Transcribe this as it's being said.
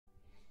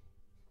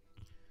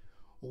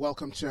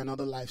Welcome to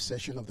another live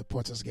session of the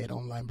PORTALSGATE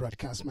online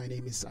broadcast. My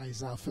name is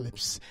Isaiah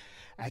Phillips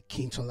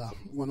Akintola. I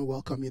want to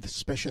welcome you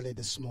especially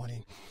this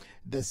morning.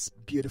 This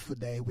beautiful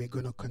day, we're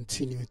going to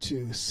continue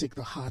to seek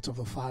the heart of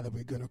the Father.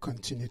 We're going to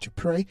continue to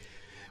pray.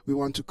 We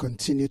want to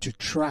continue to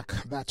track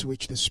that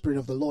which the Spirit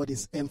of the Lord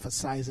is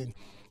emphasizing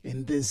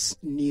in this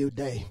new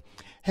day.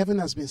 Heaven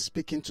has been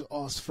speaking to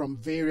us from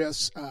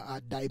various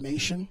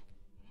dimensions.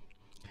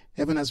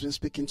 Heaven has been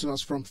speaking to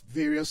us from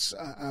various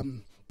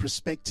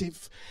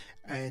perspectives.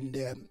 And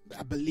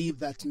I believe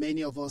that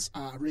many of us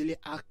are really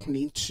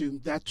acting to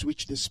that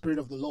which the Spirit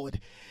of the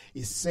Lord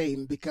is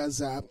saying,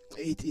 because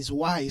it is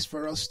wise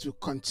for us to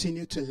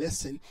continue to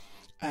listen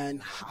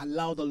and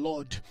allow the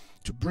Lord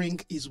to bring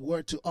His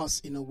word to us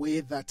in a way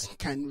that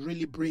can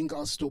really bring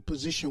us to a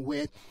position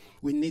where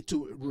we need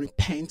to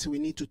repent, we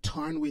need to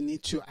turn, we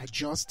need to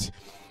adjust,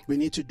 we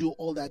need to do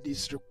all that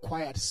is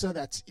required so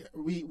that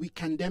we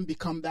can then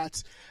become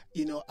that,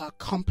 a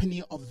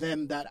company of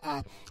them that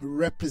are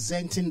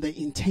representing the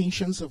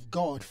intentions of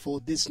God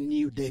for this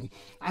new day.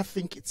 I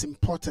think it's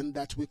important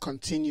that we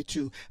continue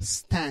to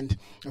stand.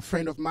 A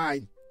friend of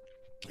mine,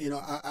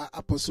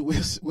 Apostle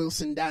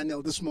Wilson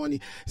Daniel this morning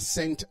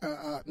sent,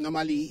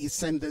 normally he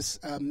sent this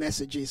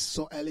messages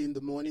so early in the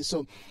morning.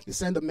 So he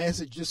sent a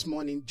message this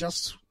morning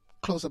just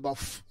close about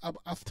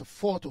after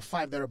 4 to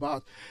 5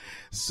 thereabout.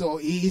 So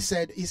he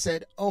said,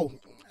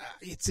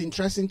 it's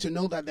interesting to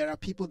know that there are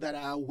people that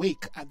are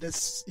awake at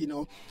this,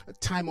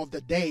 time of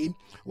the day.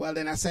 Well,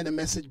 then I sent a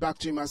message back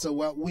to him. I said,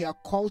 well, we are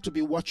called to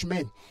be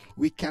watchmen.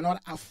 We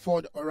cannot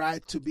afford,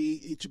 to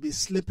be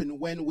sleeping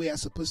when we are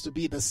supposed to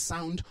be the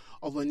sound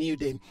of a new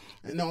day.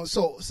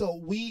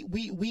 So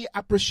we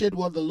appreciate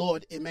what the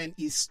Lord, amen,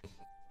 is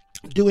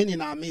doing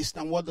in our midst,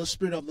 and what the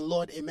Spirit of the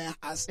Lord, amen,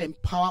 has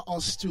empowered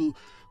us to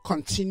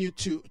continue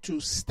to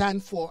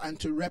stand for and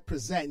to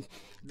represent.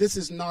 This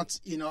is not,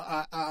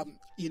 a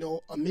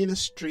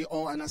ministry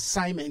or an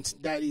assignment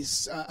that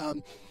is,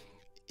 that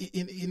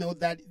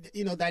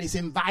is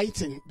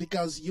inviting,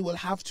 because you will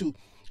have to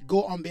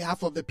go on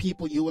behalf of the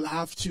people. You will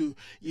have to,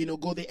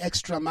 go the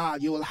extra mile.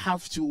 You will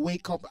have to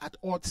wake up at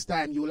odd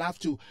time. You will have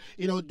to,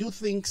 do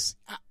things,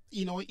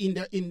 in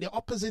the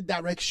opposite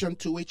direction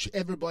to which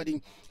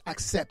everybody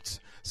accepts.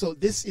 So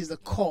this is the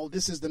call.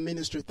 This is the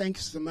ministry. Thank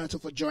you, Sister Myrtle,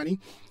 for joining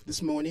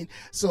this morning.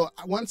 So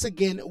once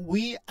again,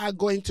 we are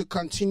going to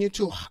continue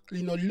to,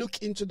 look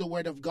into the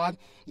Word of God,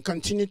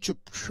 continue to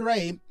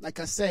pray. Like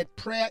I said,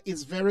 prayer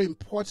is very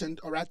important,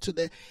 all right, to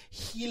the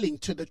healing,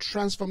 to the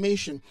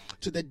transformation,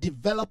 to the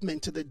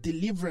development, to the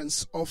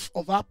deliverance of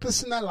our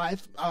personal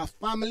life, our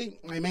family,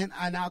 amen,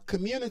 and our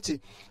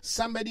community.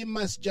 Somebody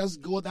must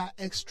just go that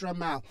extra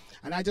mile.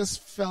 And I just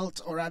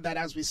felt, all right, that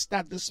as we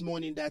start this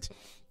morning, that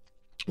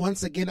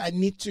once again, I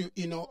need to,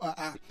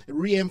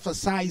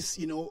 re-emphasize,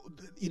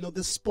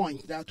 this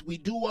point, that we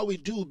do what we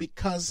do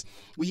because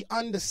we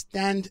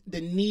understand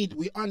the need,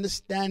 we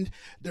understand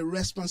the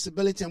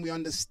responsibility, and we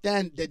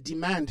understand the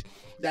demand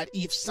that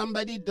if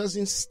somebody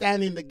doesn't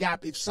stand in the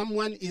gap, if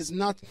someone is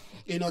not,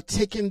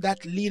 taking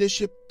that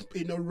leadership,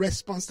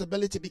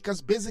 responsibility,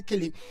 because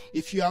basically,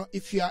 if you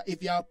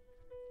are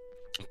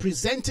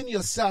presenting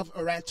yourself,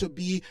 all right, to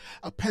be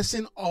a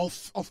person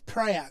of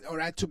prayer, all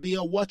right, to be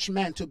a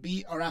watchman, to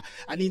be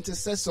an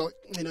intercessor,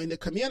 in the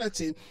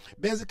community,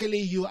 basically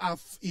you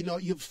have,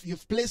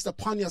 you've placed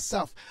upon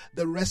yourself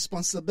the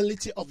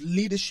responsibility of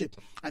leadership.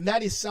 And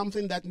that is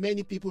something that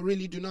many people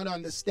really do not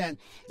understand.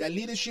 That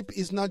leadership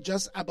is not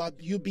just about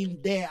you being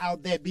there,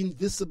 out there, being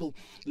visible.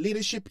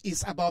 Leadership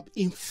is about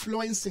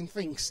influencing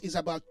things, is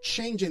about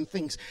changing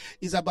things,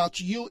 is about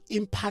you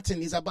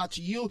imparting, is about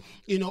you,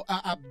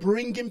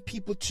 bringing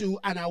people to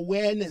an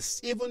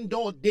awareness, even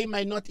though they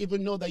might not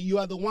even know that you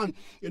are the one,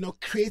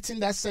 creating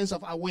that sense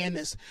of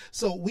awareness.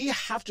 So we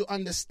have to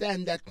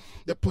understand that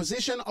the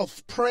position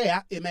of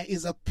prayer, amen,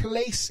 is a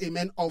place,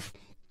 amen, of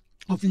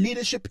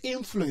leadership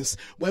influence.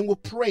 When we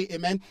pray,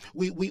 amen,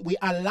 we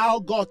allow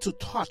God to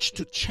touch,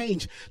 to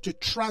change, to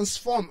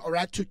transform, all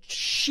right, to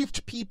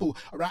shift people,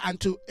 all right, and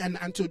to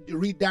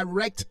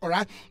redirect, all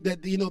right,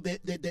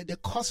 the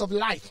course of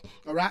life,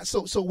 all right.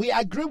 So we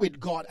agree with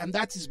God, and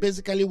that is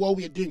basically what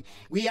we are doing.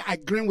 We are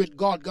agreeing with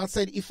God. God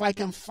said, if I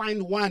can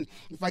find one,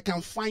 if I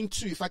can find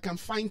two, if I can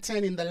find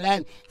 10 in the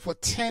land, for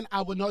 10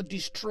 I will not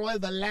destroy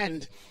the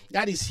land.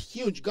 That is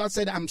huge. God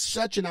said, I'm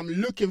searching, I'm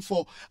looking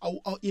for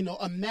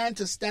a man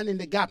to stand in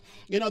the gap.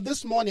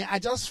 This morning I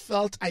just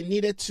felt I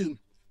needed to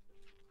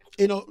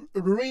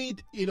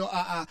read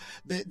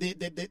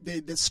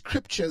the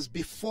scriptures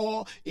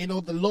before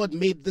the Lord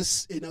made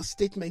this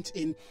statement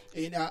in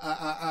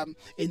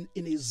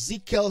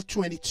Ezekiel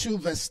 22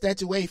 verse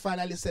 30, where he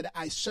finally said,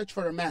 I search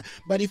for a man.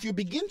 But if you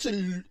begin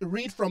to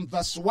read from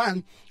verse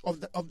 1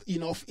 of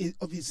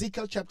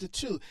Ezekiel chapter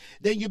 2,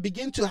 then you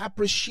begin to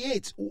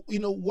appreciate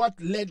what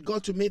led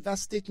God to make that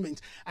statement.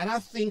 And I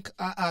think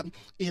at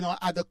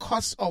the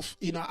course of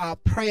our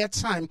prayer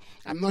time,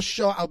 I'm not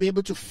sure I'll be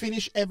able to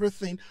finish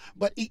everything,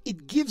 but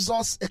it gives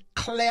us a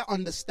clear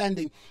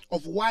understanding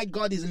of why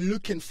God is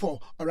looking for,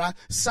 all right,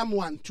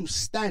 someone to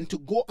stand, to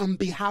go on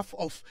behalf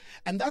of.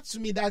 And that, to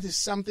me, that is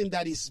something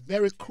that is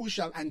very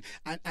crucial and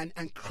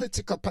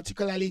critical,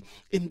 particularly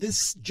in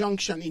this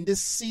junction, in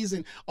this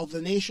season of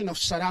the nation of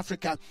South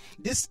Africa.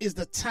 This is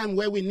the time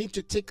where we need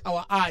to take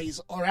our eyes,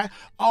 all right,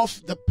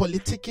 off the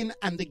politicking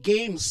and the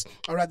games,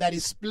 all right, that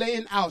is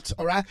playing out,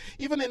 all right,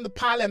 even in the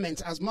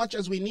parliament, as much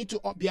as we need to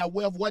be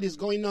aware of what is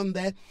going on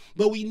there,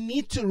 but we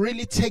need to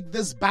really take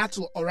this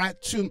battle, all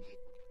right, to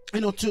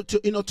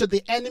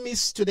the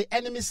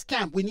enemy's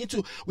camp. We need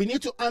to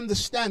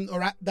understand, all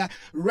right, that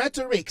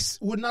rhetorics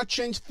would not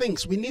change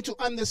things. We need to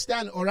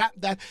understand, all right,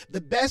 that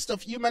the best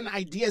of human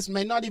ideas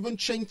may not even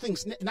change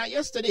things. Now,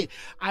 yesterday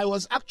I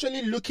was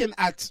actually looking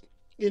at,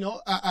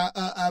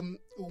 I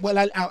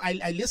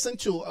listened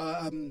to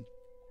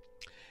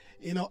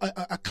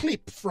a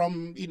clip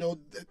from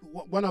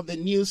one of the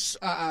news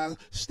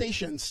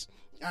stations.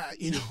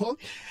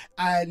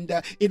 And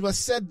it was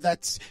said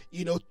that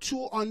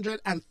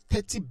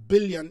 230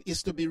 billion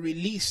is to be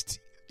released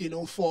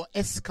for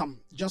Eskom,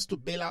 just to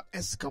bail out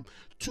Eskom.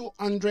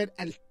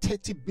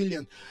 230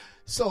 billion.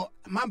 So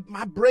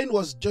my brain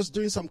was just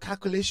doing some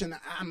calculation.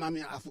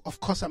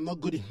 Of course, I'm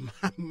not good in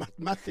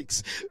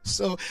mathematics,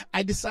 so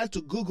I decided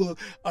to Google,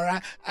 all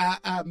right,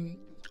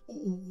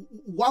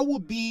 what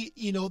would be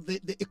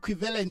the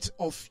equivalent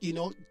of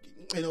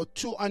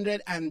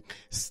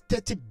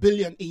 230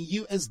 billion in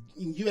US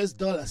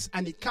dollars,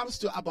 and it comes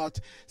to about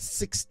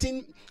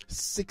 16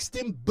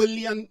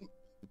 billion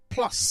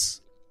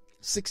plus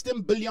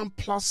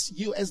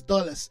US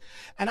dollars.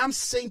 And I'm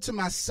saying to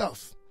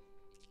myself,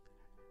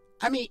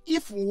 I mean,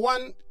 if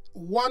one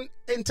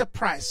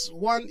enterprise,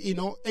 one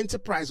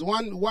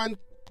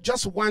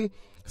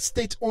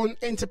state-owned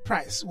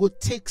enterprise would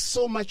take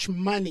so much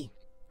money,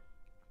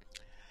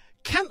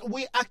 can't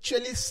we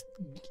actually,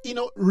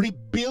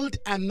 rebuild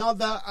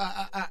another,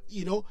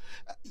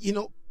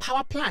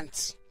 power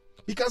plant?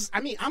 Because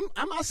I mean,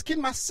 I'm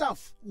asking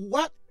myself,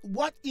 what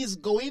is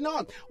going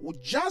on?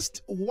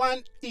 Just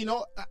one,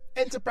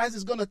 enterprise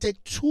is going to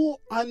take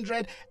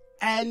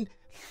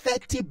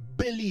 230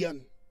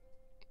 billion.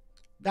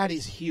 That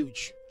is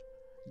huge.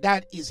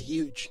 That is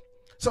huge.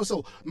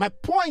 So my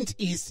point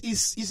is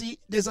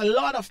there's a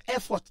lot of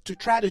effort to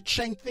try to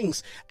change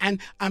things,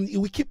 and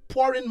we keep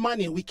pouring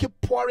money into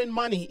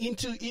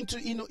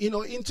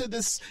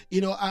this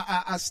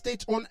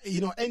state-owned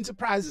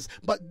enterprises.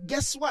 But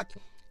guess what?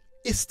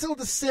 It's still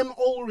the same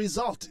old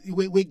result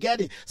we're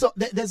getting. So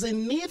there's a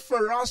need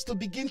for us to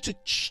begin to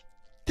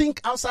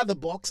think outside the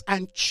box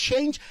and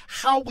change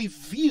how we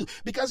view,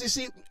 because you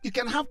see, you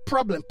can have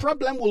problem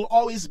will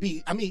always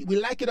be, I mean,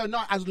 we like it or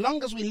not, as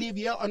long as we live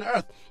here on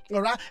earth,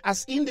 all right,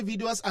 as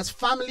individuals, as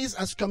families,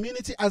 as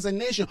community, as a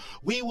nation,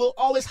 we will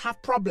always have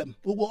problem.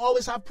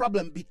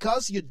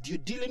 Because you're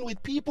dealing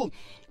with people.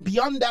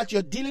 Beyond that,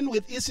 you're dealing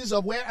with issues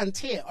of wear and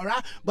tear, all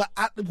right. But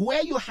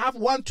where you have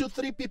 1, 2,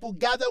 3 people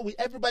gather, with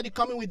everybody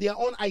coming with their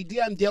own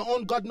idea and their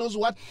own God knows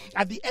what,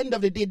 at the end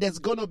of the day, there's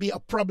going to be a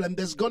problem,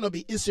 there's going to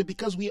be issue,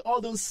 because we all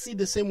don't see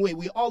the same way,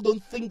 we all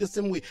don't think the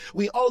same way,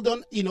 we all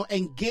don't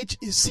engage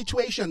in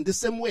situation the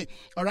same way,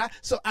 all right.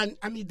 So, and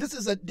I mean, this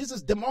is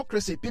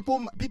democracy.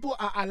 People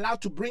are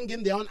allowed to bring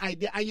in their own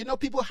idea, and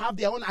people have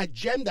their own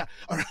agenda,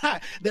 all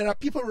right. There are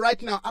people right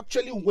now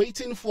actually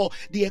waiting for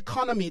the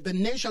economy, the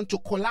nation to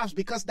collapse,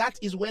 because that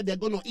is where they're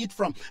going to eat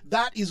from,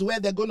 that is where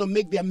they're going to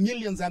make their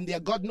millions and their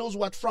God knows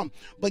what from.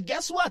 But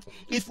guess what?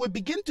 If we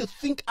begin to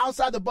think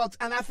outside the box,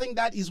 and I think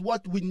that is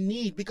what we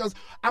need, because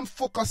I'm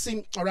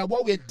focusing, all right,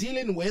 what we're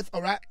dealing with,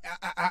 all right,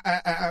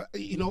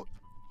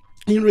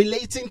 in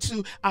relating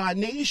to our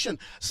nation.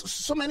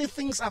 So many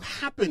things have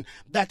happened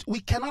that we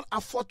cannot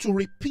afford to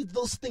repeat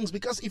those things,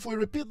 because if we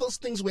repeat those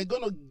things, we're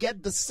going to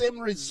get the same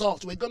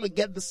result.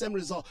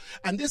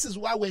 And this is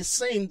why we're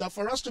saying that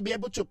for us to be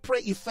able to pray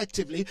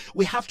effectively,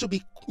 we have to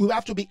be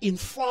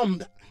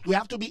informed. We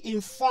have to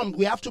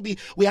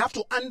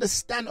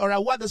understand, all right,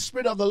 what the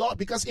Spirit of the Lord,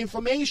 because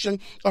information,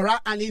 all right,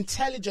 and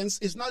intelligence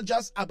is not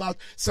just about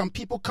some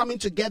people coming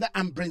together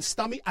and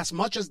brainstorming, as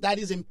much as that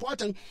is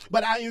important,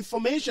 but our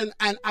information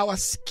and our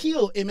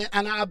skill, amen,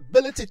 and our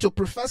ability to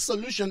prefer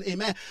solution,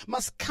 amen,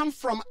 must come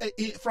from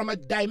a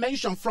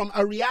dimension, from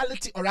a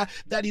reality, all right,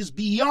 that is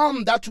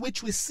beyond that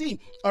which we see,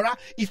 all right.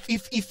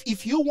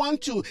 If you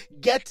want to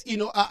get,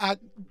 a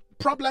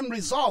problem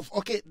resolved,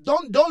 okay,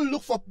 don't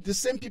look for the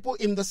same people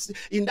in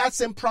that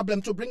same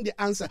problem to bring the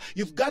answer.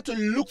 You've got to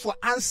look for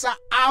answer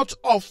out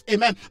of,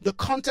 amen, the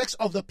context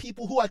of the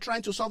people who are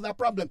trying to solve that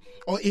problem,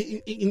 or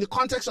in the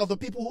context of the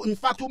people who, in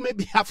fact, who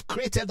maybe have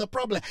created the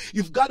problem.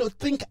 You've got to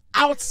think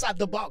outside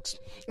the box,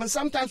 and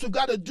sometimes we've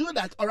got to do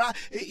that, all right.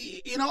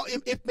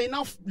 It may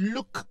not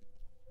look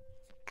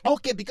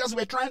okay, because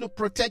we're trying to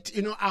protect,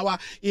 our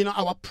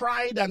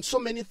pride and so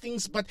many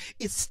things, but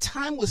it's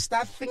time we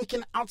start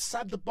thinking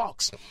outside the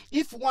box.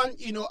 If one,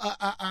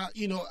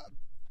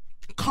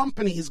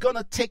 company is going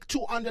to take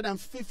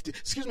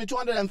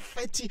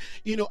 230,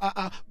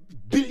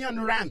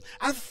 billion rand.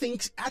 I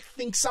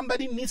think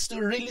somebody needs to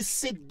really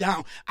sit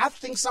down. I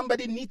think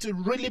somebody needs to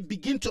really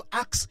begin to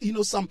ask,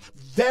 some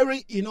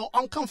very,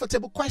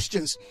 uncomfortable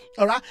questions.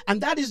 All right.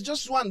 And that is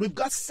just one. We've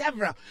got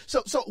several.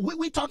 So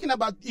we're talking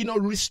about,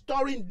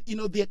 restoring,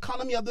 the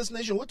economy of this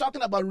nation. We're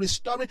talking about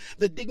restoring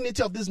the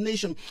dignity of this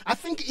nation. I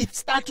think it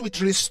starts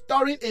with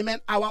restoring, amen,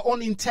 our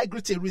own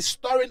integrity,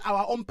 restoring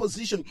our own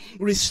position,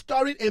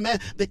 restoring, amen,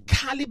 the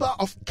caliber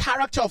of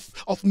character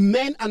of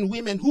men and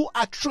women who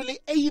are truly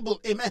able,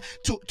 amen,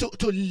 to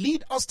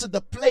lead us to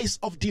the place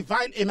of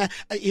divine, amen,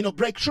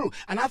 breakthrough.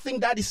 And I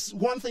think that is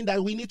one thing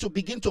that we need to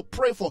begin to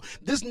pray for.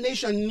 This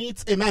nation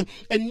needs, amen,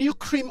 a new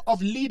cream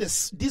of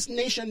leaders. This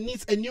nation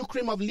needs a new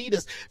cream of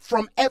leaders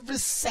from every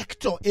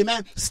sector,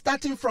 amen,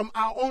 starting from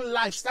our own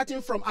life,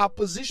 starting from our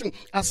position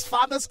as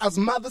fathers, as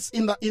mothers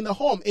in the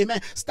home,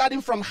 amen,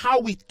 starting from how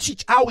we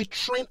teach, how we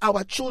train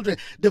our children,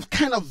 the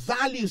kind of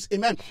values,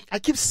 amen. I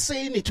keep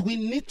saying it, we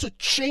need to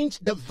change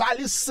the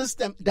value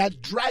system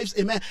that drives,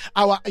 amen,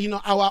 our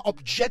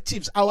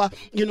objectives, our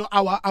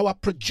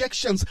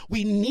projections.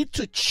 We need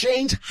to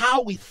change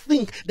how we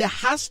think. There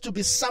has to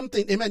be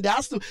something, amen.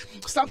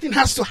 Something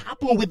has to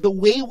happen with the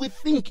way we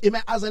think,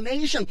 amen, as a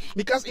nation.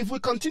 Because if we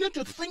continue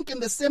to think in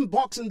the same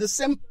box, in the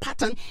same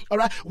pattern, all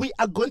right, we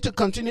are going to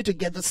continue to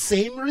get the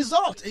same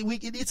result.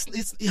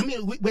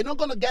 We're not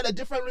going to get a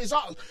different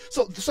result.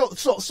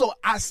 So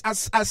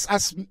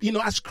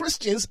as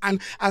Christians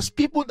and as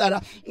people that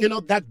are,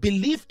 that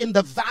believe in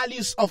the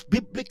values of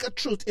biblical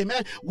truth,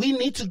 amen, we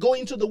need to go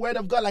into the word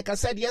of God. Like I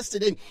said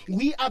yesterday,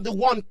 we are the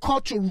one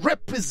called to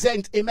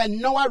represent, amen.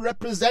 Noah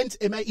represents,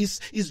 amen,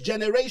 his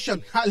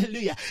generation.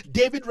 Hallelujah.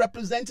 David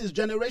represents his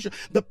generation.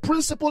 The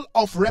principle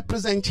of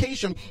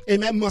representation,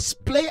 amen,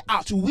 must play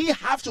out. We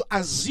have to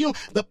assume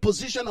the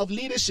position of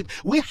leadership.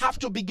 We have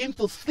to begin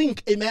to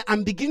think, amen,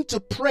 and begin to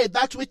pray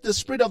that which the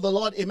Spirit of the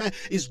Lord, amen,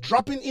 is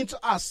dropping into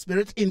our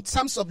spirit in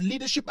terms of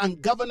leadership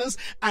and governance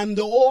and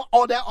the whole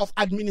order of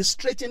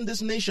administrating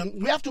this nation.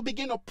 We have to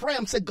begin to pray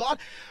and say, God,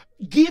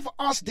 give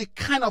us the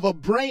kind of a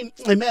brain,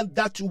 amen,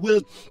 that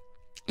will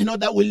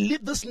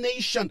lead this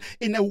nation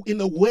in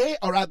a way,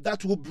 all right,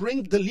 that will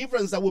bring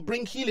deliverance, that will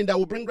bring healing, that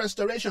will bring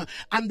restoration.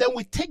 And then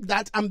we take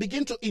that and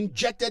begin to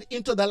inject it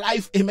into the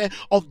life, amen,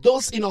 of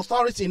those in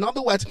authority. In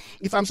other words,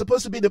 if I'm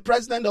supposed to be the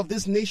president of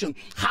this nation,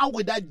 how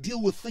would I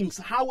deal with things?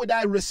 How would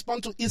I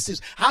respond to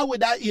issues? How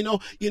would I,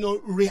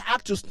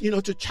 react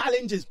to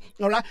challenges?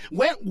 All right.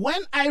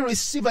 When I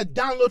receive a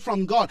download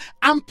from God,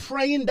 I'm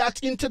praying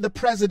that into the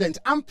president.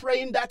 I'm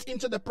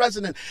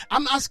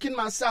asking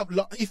myself,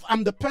 if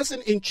I'm the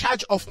person in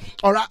charge of,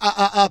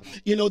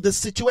 the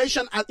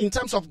situation in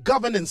terms of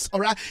governance, all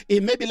right,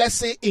 maybe let's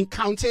say in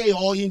county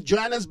or in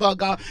Johannesburg,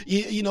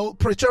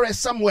 Pretoria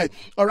somewhere,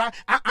 all right,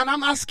 and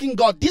I'm asking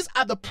God, these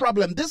are the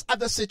problem, these are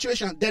the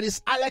situation. There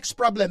is Alex's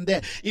problem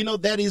there,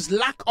 there is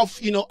lack of,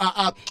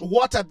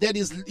 water, there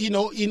is,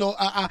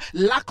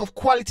 lack of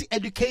quality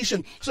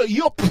education. So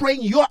you're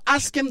praying, you're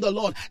asking the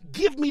Lord,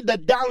 give me the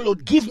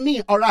download, give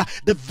me, all right,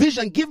 the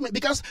vision, give me,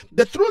 because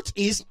the truth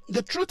is,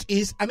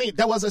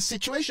 there was a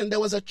situation, there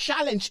was a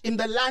challenge in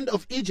the land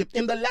of Egypt,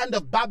 in the land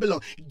of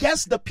Babylon.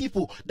 Guess the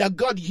people that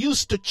God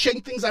used to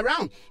change things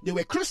around. They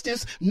were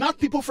Christians, not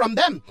people from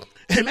them.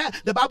 Amen.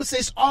 The Bible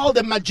says all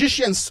the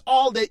magicians,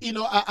 all the,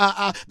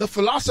 the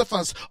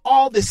philosophers,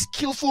 all the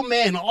skillful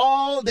men,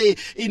 all the,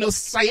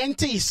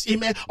 scientists,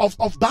 amen, of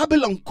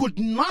Babylon could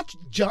not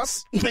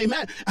just,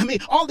 amen,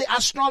 all the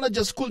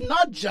astrologers could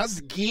not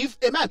just give,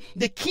 amen,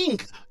 the king,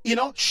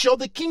 show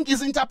the king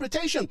his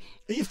interpretation.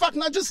 In fact,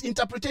 not just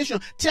interpretation,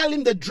 tell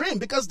him the dream,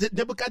 because the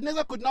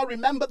Nebuchadnezzar could not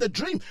remember the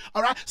dream.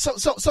 All right.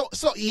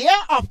 So here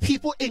are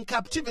people in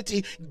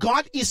captivity.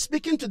 God is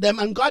speaking to them,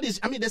 and God is,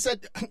 they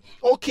said,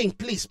 oh king,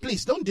 please,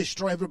 don't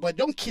destroy everybody.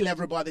 Don't kill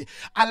everybody.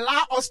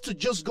 Allow us to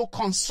just go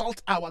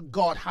consult our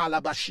God.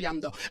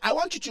 Halabashiamdo. I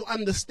want you to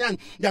understand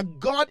that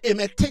God,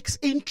 amen, takes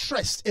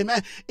interest,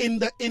 amen, in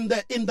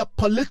the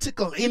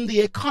political, in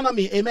the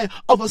economy, amen,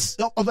 of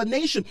a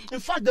nation. In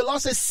fact, the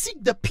Lord says,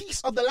 seek the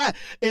peace of the land.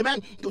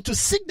 Amen. To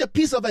seek the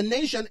peace of a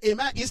nation,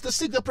 amen, is to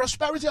seek the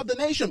prosperity of the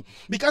nation.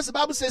 Because the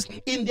Bible says,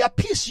 in their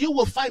peace, you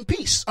will find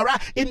peace. All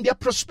right. In their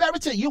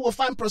prosperity, you will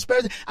find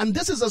prosperity. And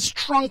this is a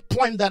strong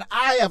point that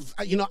I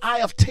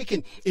have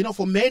taken,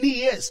 for many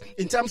years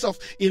in terms of,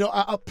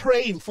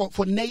 praying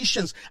for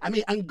nations.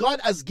 And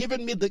God has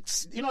given me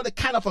the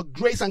kind of a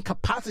grace and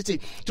capacity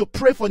to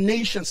pray for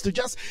nations, to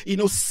just,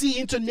 see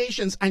into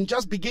nations and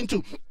just begin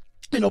to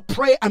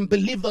pray and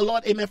believe the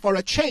Lord, amen, for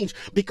a change,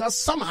 because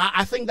somehow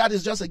I think that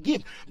is just a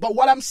gift. But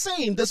what I'm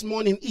saying this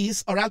morning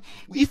is, all right,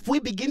 if we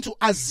begin to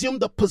assume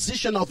the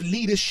position of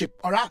leadership,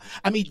 all right,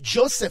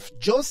 Joseph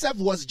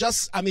was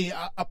just,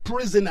 a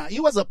prisoner.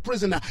 He was a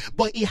prisoner,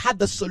 but he had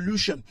the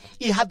solution.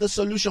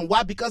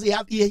 Why? Because he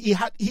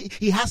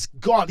has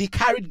God. He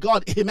carried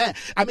God, amen.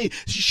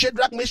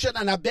 Shadrach, Meshach,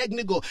 and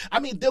Abednego,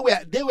 they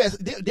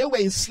were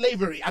in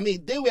slavery.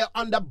 They were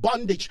under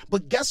bondage,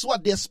 but guess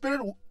what? The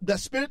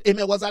spirit,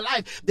 amen, was alive.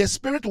 life, their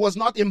spirit was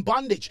not in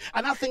bondage.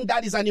 And I think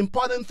that is an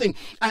important thing.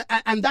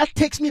 And that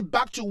takes me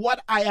back to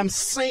what I am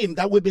saying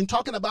that we've been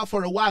talking about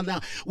for a while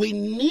now. We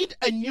need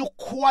a new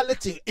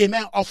quality,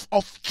 amen, of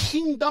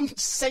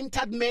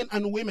kingdom-centered men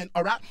and women,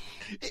 all right?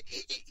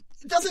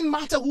 It doesn't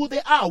matter who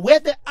they are,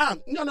 where they are.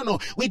 No.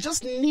 We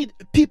just need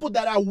people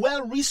that are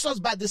well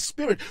resourced by the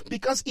Spirit,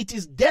 because it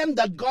is them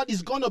that God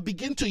is going to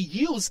begin to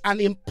use and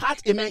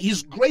impart, amen,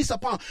 His grace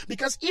upon.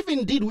 Because if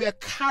indeed we are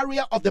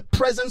carrier of the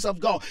presence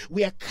of God,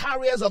 we are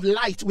carriers of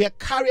light, we are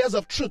carriers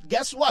of truth.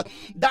 Guess what?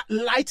 That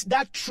light,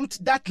 that truth,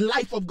 that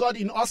life of God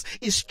in us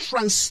is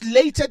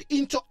translated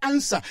into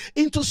answer,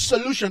 into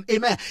solution,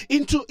 amen,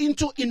 into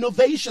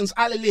innovations,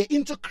 hallelujah,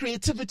 into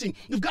creativity.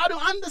 You've got to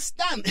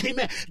understand,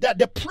 amen, that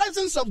the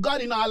presence of God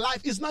in our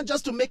life is not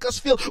just to make us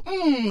feel,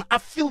 I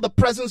feel the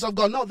presence of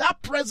God. No,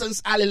 that presence,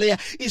 hallelujah,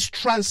 is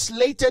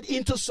translated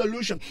into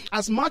solution.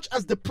 As much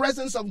as the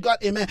presence of God,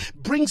 amen,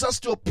 brings us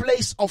to a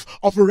place of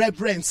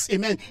reverence,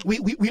 amen.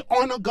 We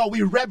honor God,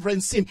 we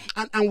reverence Him,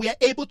 and we are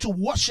able to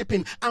worship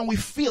Him, and we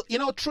feel,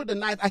 through the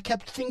night, I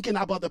kept thinking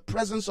about the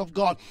presence of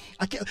God.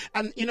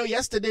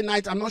 Yesterday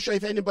night, I'm not sure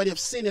if anybody have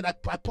seen it, I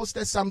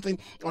posted something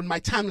on my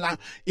timeline,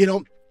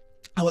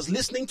 I was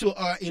listening to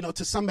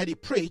to somebody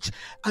preach,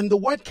 and the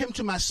word came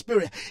to my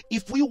spirit.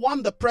 If we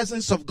want the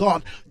presence of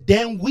God,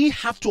 then we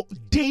have to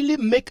daily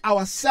make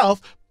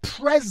ourselves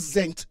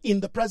present in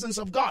the presence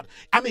of God.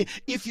 I mean,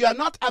 if you are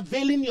not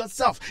availing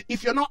yourself,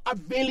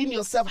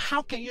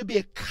 how can you be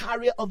a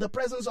carrier of the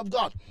presence of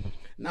God?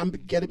 Now I'm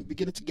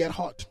beginning to get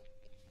hot.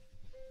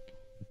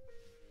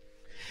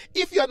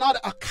 If you're not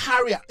a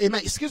carrier,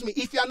 amen,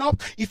 if you're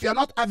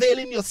not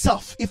availing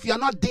yourself, if you're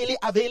not daily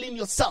availing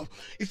yourself,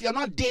 if you're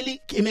not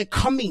daily, amen,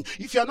 coming,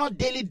 if you're not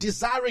daily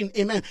desiring,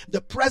 amen, the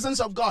presence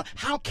of God,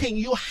 how can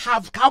you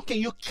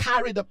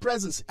carry the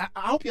presence? I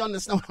hope you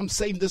understand what I'm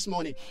saying this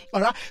morning. All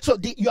right. So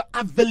your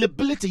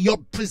availability, you're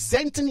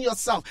presenting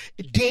yourself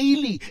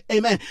daily,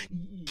 amen,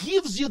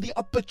 gives you the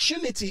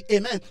opportunity,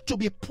 amen, to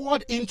be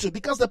poured into,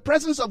 because the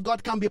presence of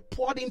God can be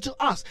poured into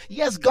us.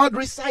 Yes, God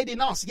resides in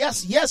us.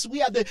 Yes,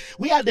 we are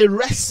the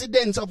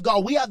residents of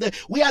God. We are the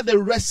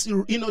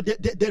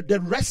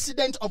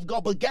resident of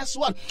God. But guess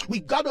what? We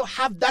got to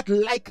have that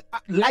like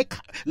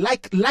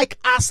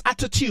us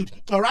attitude.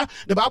 All right.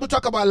 The Bible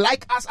talk about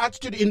like us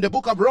attitude in the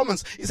book of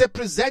Romans. It said,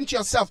 present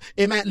yourself,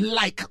 amen,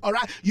 like. All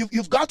right.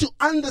 You've got to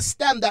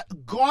understand that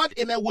God,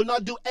 amen, will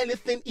not do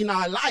anything in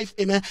our life,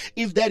 amen,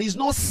 if there is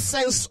no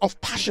sense of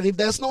passion, if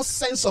there's no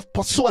sense of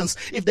pursuance,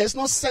 if there's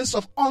no sense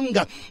of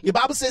hunger. The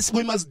Bible says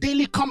we must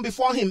daily come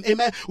before Him,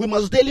 amen. We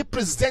must daily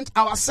present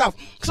ourselves.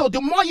 So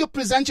the more you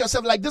present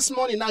yourself, like this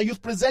morning now,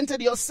 you've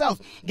presented yourself.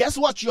 Guess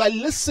what? You are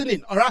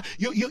listening, all right?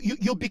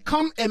 You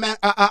become, amen,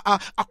 a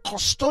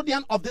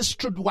custodian of this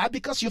truth. Why?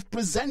 Because you've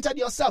presented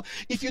yourself.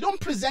 If you don't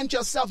present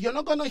yourself, you're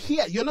not going to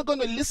hear. You're not going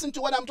to listen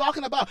to what I'm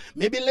talking about.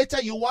 Maybe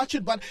later you watch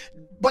it, but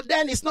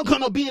then it's not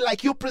going to be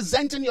like you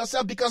presenting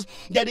yourself, because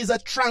there is a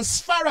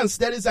transference,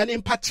 there is an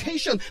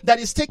impartation that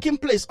is taking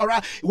place. All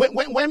right.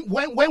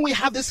 When we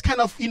have this kind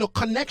of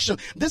connection,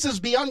 this is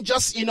beyond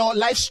just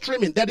live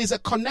streaming. There is a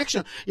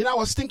connection. I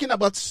was thinking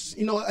about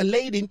a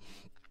lady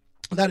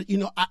that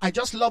I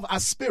just love her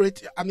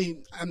spirit. I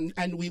mean,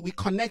 and we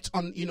connect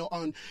on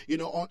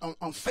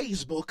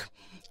Facebook.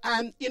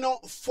 And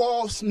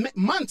for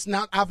months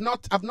now, I've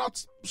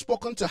not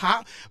spoken to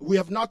her. We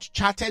have not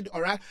chatted,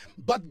 all right.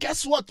 But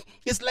guess what?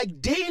 It's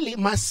like daily,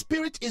 my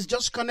spirit is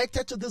just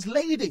connected to this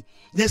lady.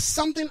 There's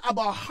something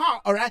about her,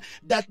 all right,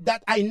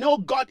 that I know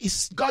God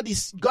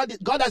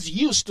has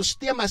used to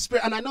steer my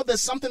spirit, and I know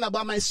there's something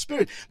about my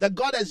spirit that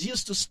God has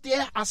used to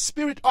steer our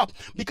spirit up,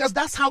 because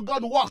that's how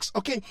God works.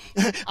 Okay,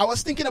 I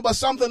was thinking about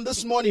something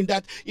this morning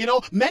that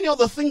many of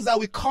the things that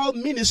we call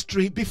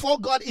ministry before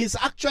God is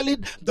actually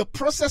the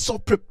process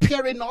of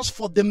preparing us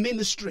for the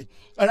ministry.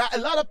 All right? A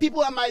lot of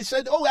people might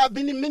say, oh, I've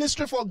been in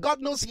ministry for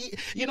God knows,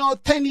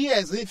 10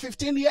 years,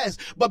 15 years.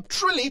 But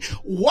truly,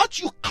 what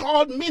you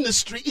call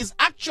ministry is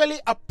actually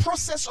a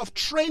process of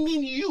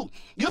training you.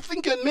 You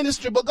think you're in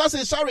ministry, but God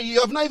says, sorry,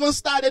 you have not even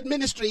started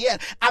ministry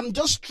yet. I'm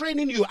just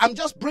training you. I'm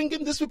just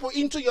bringing these people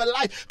into your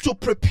life to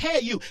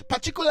prepare you,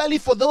 particularly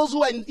for those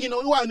who are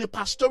in a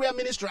pastoral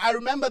ministry. I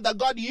remember that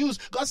God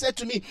said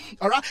to me,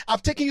 all right,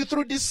 I've taken you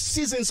through these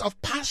seasons of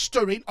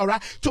pastoring, all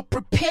right, to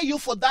prepare you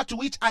for that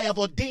which I have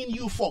ordained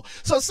you for.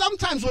 So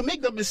sometimes we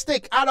make the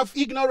mistake out of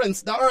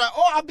ignorance that, all right,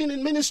 I've been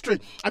in ministry.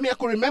 I mean, I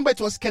could remember it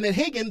was Kenneth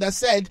Hagin that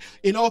said,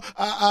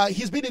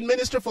 he's been in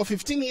ministry for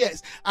 15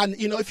 years. And,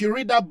 if you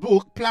read that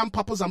book, Plan,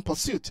 Purpose, and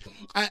Pursuit,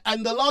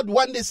 and the Lord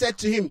one day said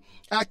to him,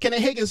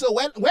 Kenneth Hagin, so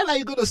when are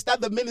you going to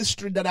start the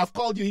ministry that I've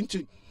called you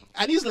into?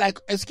 And he's like,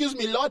 excuse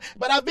me, Lord,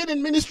 but I've been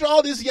in ministry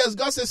all these years.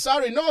 God says,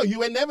 sorry, no, you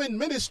were never in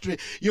ministry.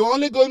 You're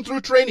only going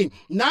through training.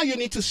 Now you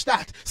need to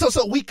start.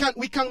 So we can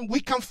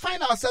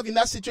find ourselves in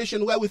that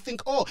situation where we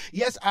think, oh,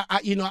 yes,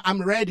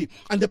 I'm ready.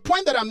 And the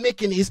point that I'm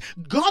making is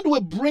God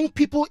will bring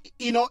people,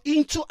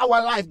 into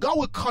our life. God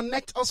will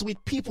connect us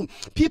with people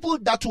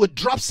that will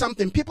drop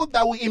something, people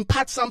that will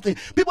impart something,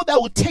 people that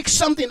will take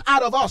something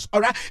out of us,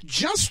 all right,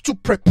 just to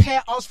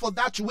prepare us for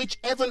that which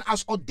heaven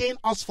has ordained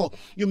us for.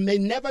 You may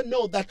never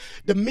know that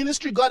the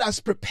ministry God has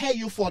prepared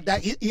you for,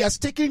 that he has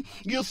taken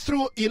you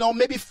through,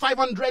 maybe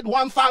 500,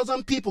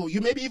 1,000 people.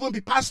 You maybe even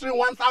be pastoring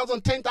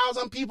 1,000,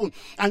 10,000 people.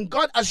 And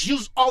God has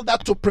used all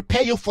that to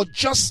prepare you for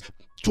just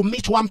to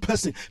meet one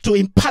person, to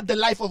impart the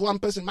life of one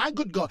person. My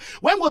good God,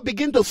 when we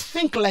begin to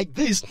think like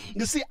this,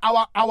 you see,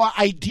 our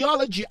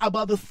ideology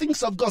about the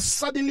things of God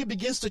suddenly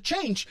begins to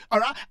change. All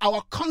right,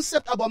 our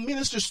concept about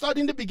ministry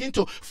suddenly begin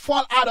to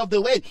fall out of the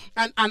way.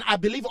 And I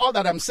believe all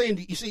that I'm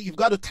saying. You see, you've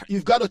got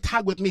to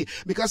tag with me,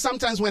 because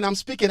sometimes when I'm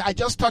speaking, I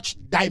just touch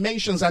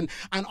dimensions and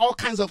all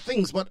kinds of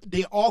things, but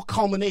they all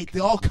culminate, they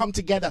all come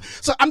together.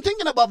 So I'm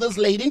thinking about this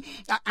lady,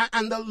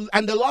 and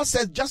the Lord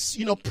says, just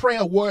pray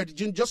a word,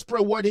 just pray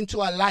a word into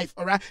her life.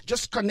 All right.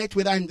 Just connect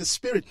with her in the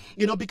spirit,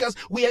 because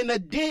we are in a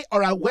day, all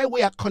right, where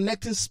we are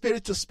connecting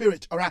spirit to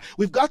spirit, all right.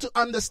 We've got to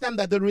understand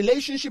that the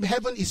relationship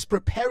heaven is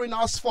preparing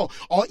us for,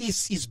 or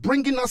is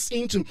bringing us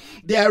into,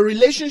 they are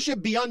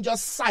relationship beyond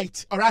just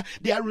sight, all right.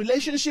 They are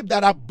relationships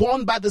that are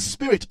born by the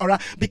spirit, all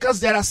right, because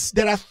there are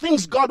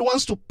things God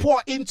wants to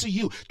pour into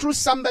you through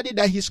somebody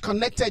that He's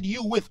connected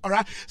you with, all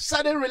right.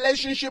 Certain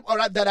relationship, all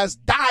right, that has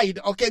died,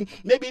 okay,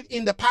 maybe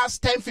in the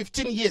past 10,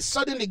 15 years,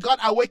 suddenly God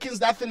awakens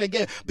that thing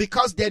again,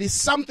 because there is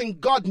something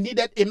God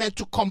needed, amen,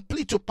 to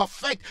complete, to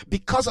perfect,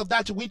 because of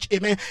that which,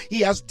 amen, He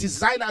has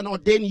designed and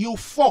ordained you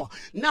for.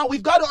 Now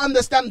we've got to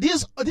understand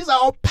these are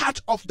all part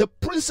of the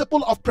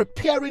principle of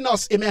preparing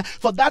us, amen,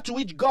 for that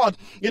which God,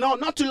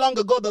 not too long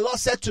ago, the Lord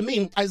said to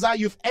me, Isaiah,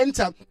 you've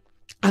entered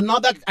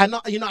another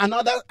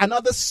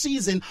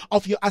season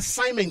of your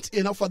assignment,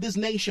 for this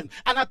nation.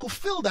 And I could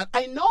feel that.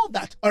 I know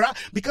that, all right,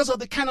 because of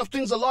the kind of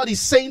things the Lord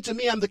is saying to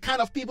me and the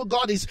kind of people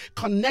God is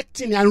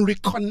connecting and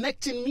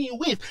reconnecting me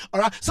with, all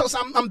right. So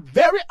I'm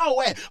very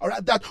aware, all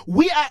right, that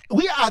we are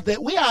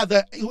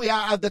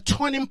at the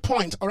turning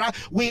point, all right.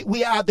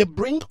 We are at the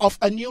brink of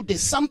a new day.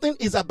 Something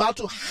is about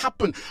to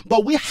happen,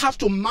 but we have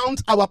to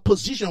mount our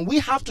position. We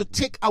have to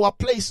take our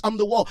place on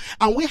the wall,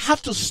 and we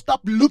have to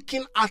stop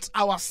looking at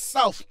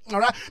ourselves, all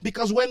right.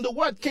 Because when the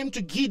word came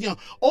to Gideon,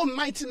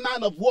 almighty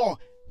man of war,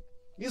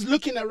 he's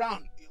looking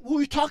around. Who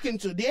are you talking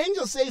to? The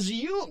angel says,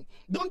 you.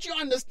 Don't you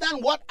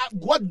understand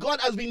what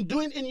God has been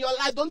doing in your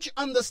life? Don't you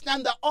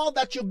understand that all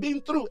that you've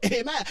been through,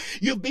 amen,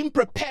 you've been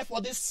prepared for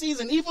this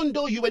season, even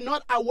though you were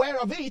not aware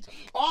of it.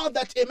 All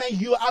that, amen,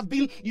 you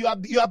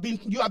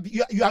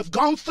have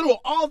gone through,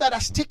 all that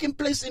has taken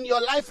place in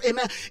your life,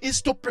 amen,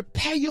 is to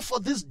prepare you for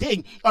this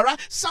day. All right.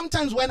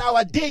 Sometimes when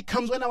our day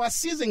comes, when our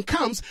season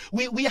comes,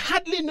 we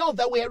hardly know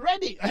that we're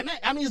ready. Amen.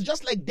 I mean, it's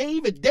just like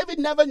David. David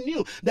never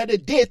knew that a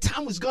day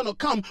time was going to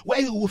come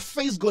where he would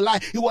face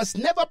Goliath. He was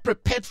never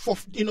prepared for,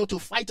 to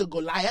fight a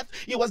Goliath.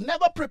 He was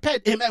never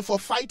prepared, amen, for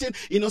fighting,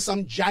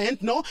 some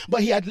giant, no,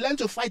 but he had learned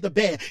to fight a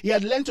bear. He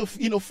had learned to,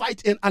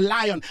 fight a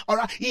lion. All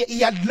right. He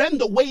had learned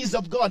the ways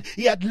of God.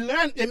 He had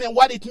learned, amen,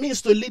 what it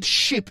means to lead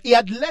sheep. He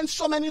had learned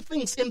so many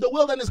things in the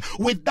wilderness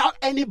without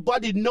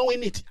anybody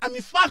knowing it. And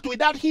in fact,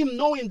 without him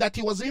knowing that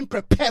he was being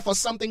prepared for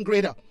something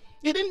greater.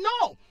 He didn't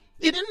know.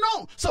 He didn't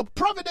know. So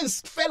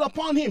providence fell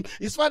upon him.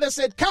 His father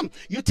said, come,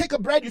 you take a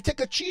bread, you take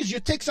a cheese, you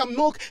take some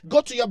milk,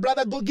 go to your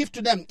brother, go give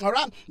to them. All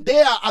right.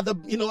 They are at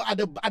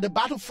the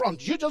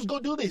battlefront. You just go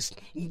do this.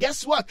 And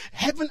guess what?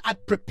 Heaven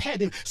had prepared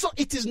him. So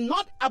it is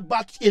not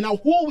about,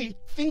 who we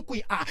think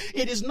we are.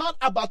 It is not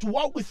about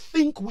what we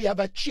think we have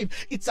achieved.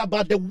 It's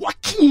about the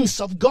workings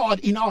of God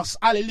in us.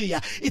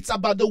 Hallelujah. It's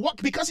about the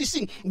work. Because you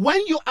see,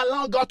 when you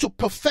allow God to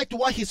perfect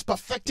what He's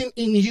perfecting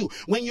in you,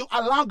 when you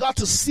allow God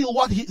to seal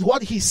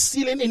what He's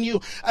sealing in you,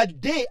 a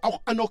day,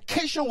 an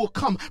occasion will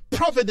come,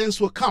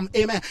 providence will come,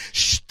 amen.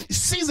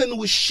 Season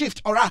will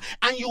shift, all right,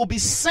 and you will be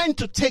sent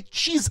to take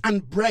cheese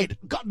and bread.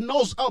 God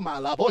knows, oh my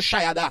love, oh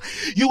shayada.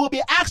 You will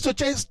be asked to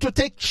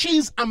take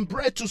cheese and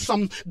bread to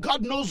some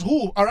God knows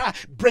who, all right,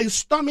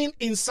 brainstorming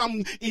in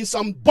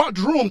some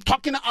boardroom,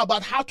 talking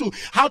about how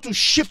to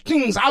shift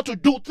things, how to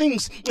do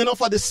things,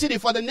 for the city,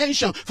 for the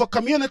nation, for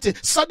community.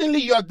 Suddenly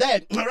you're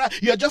there, all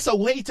right, you're just a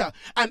waiter,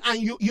 and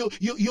you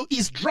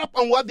eavesdrop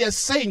on what they're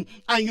saying,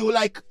 and you're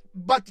like,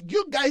 but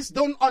you guys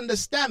don't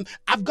understand.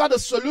 I've got a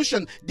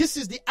solution. This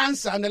is the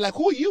answer. And they're like,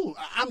 who are you?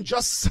 I'm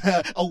just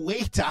a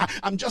waiter.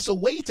 I'm just a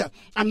waiter.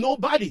 I'm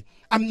nobody.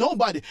 I'm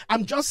nobody.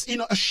 I'm just,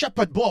 a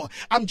shepherd boy.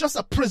 I'm just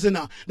a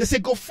prisoner. They say,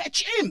 go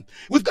fetch him.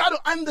 We've got to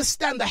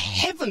understand that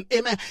heaven,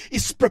 amen,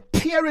 is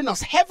preparing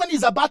us. Heaven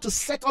is about to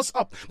set us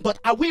up. But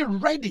are we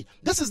ready?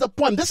 This is the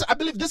point. I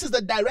believe this is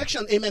the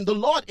direction, amen. The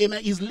Lord,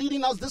 amen, is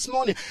leading us this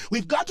morning.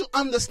 We've got to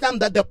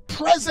understand that the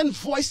present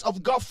voice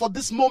of God for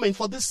this moment,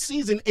 for this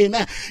season,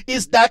 amen,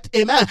 is that,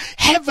 amen,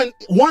 heaven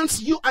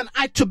wants you and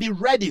I to be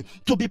ready,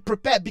 to be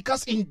prepared,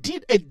 because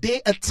indeed a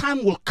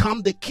time will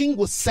come, the King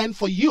will send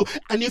for you.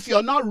 And if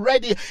you're not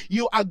ready,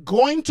 you are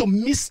going to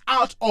miss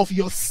out of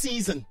your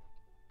season.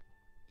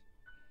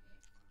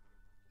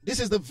 This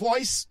is the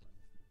voice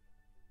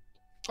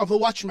of the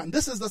watchman.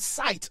 This is the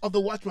sight of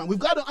the watchman. We've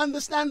got to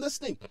understand this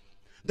thing,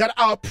 that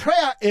our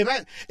prayer,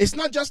 amen, is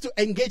not just to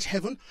engage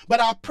heaven, but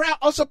our prayer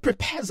also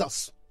prepares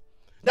us.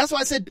 That's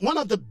why I said one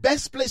of the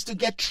best places to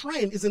get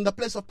trained is in the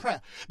place of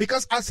prayer.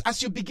 Because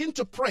as you begin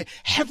to pray,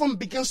 heaven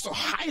begins to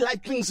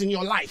highlight things in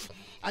your life.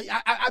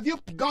 Have you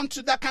gone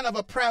to that kind of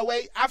a prayer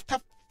where after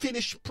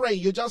finish praying,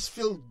 you just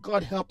feel,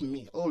 God help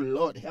me. Oh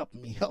Lord, help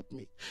me, help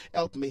me,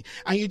 help me.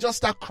 And you just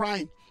start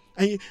crying.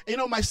 And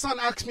my son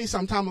asked me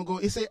some time ago,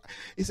 he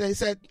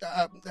said,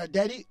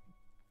 Daddy,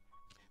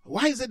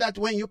 why is it that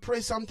when you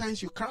pray,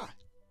 sometimes you cry?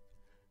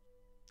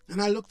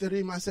 And I looked at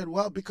him, I said,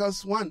 well,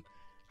 because one,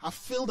 I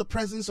feel the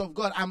presence of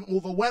God. I'm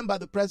overwhelmed by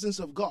the presence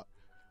of God.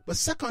 But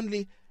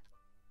secondly,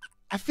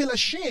 I feel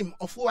ashamed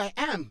of who I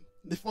am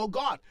before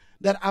God,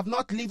 that I've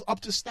not lived up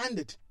to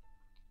standard.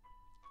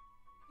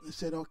 I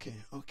said, okay.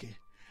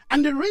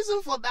 And the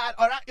reason for that,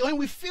 all right, when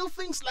we feel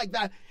things like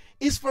that,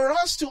 is for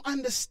us to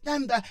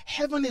understand that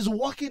heaven is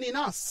working in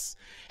us.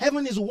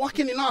 Heaven is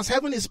working in us.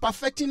 Heaven is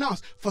perfecting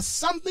us for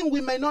something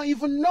we may not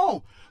even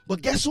know.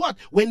 But guess what?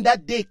 When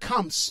that day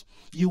comes,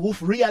 you will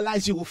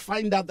realize, you will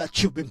find out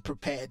that you've been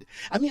prepared.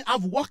 I mean,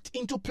 I've walked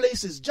into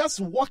places, just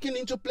walking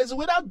into places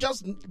without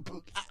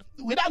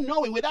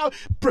knowing, without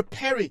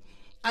preparing.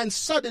 And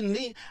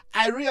suddenly,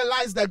 I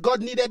realized that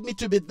God needed me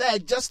to be there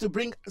just to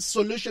bring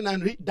solution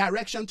and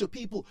direction to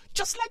people.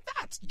 Just like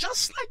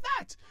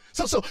that.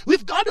 So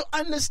we've got to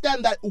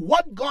understand that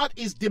what God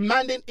is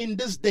demanding in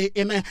this day,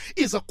 amen,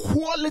 is a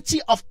quality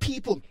of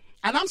people.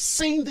 And I'm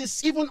saying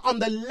this even on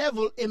the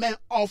level, amen,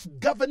 of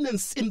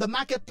governance in the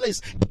marketplace.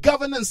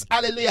 Governance,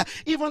 hallelujah.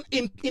 Even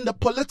in the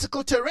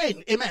political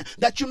terrain, amen.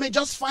 That you may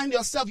just find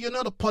yourself, you're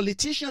not a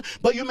politician,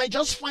 but you may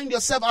just find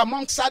yourself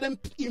among certain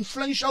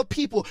influential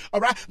people, all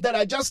right, that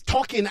are just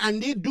talking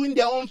and they're doing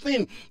their own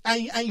thing.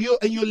 And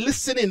you're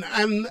listening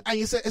and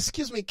you say,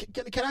 excuse me,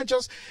 can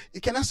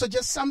I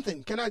suggest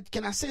something? Can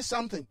I say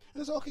something?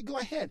 And I say, okay, go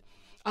ahead.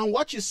 And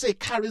what you say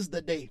carries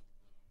the day.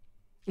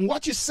 And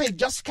what you say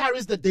just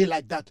carries the day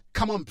like that.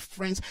 Come on,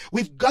 friends.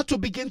 We've got to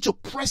begin to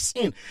press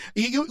in.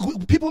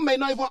 People may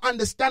not even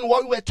understand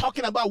what we're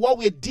talking about, what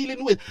we're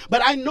dealing with.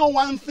 But I know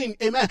one thing,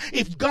 amen.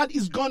 If God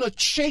is going to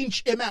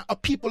change, amen, a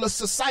people, a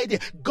society,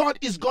 God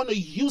is going to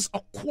use a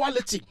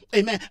quality,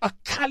 amen, a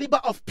caliber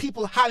of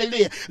people,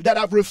 hallelujah, that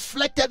have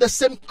reflected the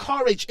same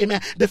courage,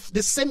 amen, the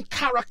same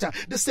character,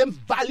 the same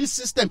value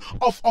system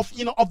of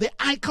the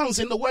icons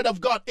in the Word of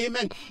God,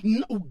 amen.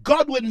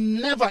 God will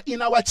never,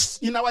 in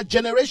our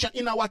generation,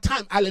 in our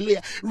time,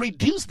 hallelujah,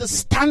 reduce the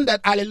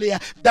standard, hallelujah,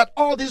 that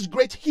all these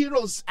great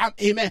heroes,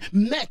 amen,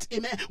 met,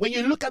 amen. When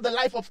you look at the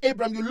life of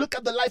Abraham, you look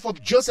at the life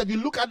of Joseph, you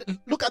look at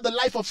the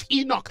life of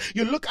Enoch,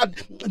 you look at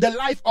the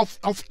life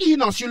of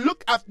Enos, you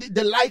look at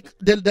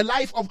the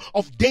life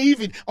of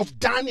David, of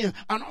Daniel,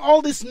 and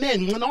all these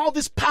men and all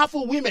these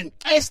powerful women,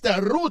 Esther,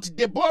 Ruth,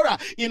 Deborah,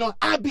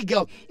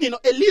 Abigail,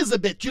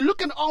 Elizabeth. You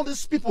look at all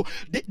these people,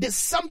 there's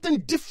something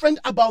different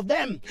about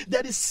them.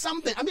 There is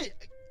something. I mean,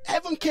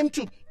 heaven came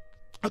to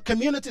a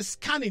community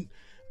scanning.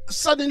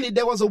 Suddenly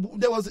there was a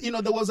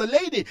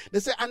lady. They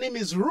say her name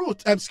is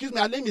Ruth. Her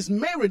name is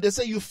Mary. They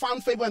say you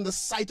found favor in the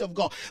sight of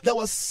God. There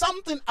was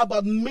something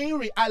about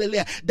Mary,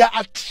 hallelujah, that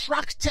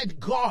attracted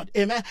God,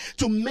 amen,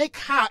 to make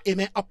her,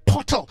 amen, a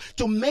portal,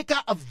 to make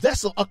her a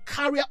vessel, a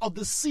carrier of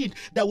the seed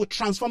that would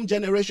transform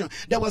generation.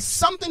 There was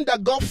something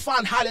that God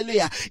found,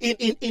 hallelujah,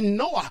 in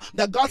Noah,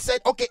 that God said,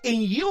 okay,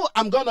 in you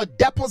I'm going to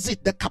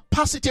deposit the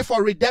capacity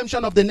for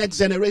redemption of the next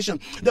generation.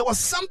 There was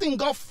something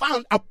God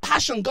found, a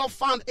passion God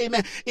found,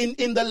 amen, in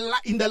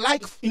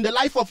the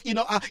life of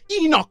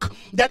Enoch,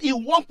 that he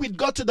walked with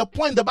God to the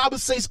point the Bible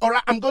says, all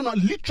right, I'm going to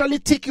literally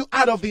take you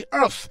out of the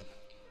earth.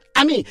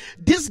 I mean,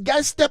 this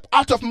guy stepped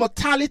out of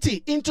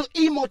mortality into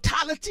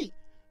immortality.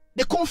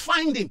 They couldn't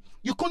find him.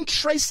 You couldn't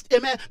trace,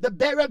 amen, the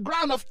burial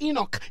ground of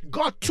Enoch.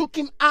 God took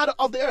him out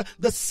of the earth.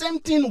 The same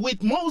thing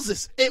with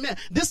Moses. Amen.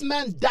 This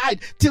man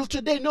died. Till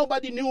today,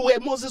 nobody knew where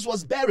Moses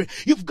was buried.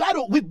 We've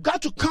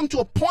got to come to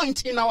a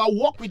point in our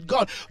walk with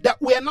God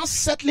that we are not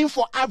settling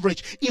for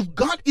average. If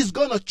God is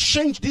going to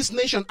change this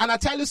nation, and I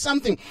tell you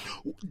something,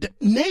 the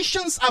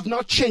nations have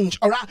not changed,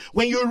 all right?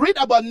 When you read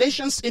about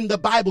nations in the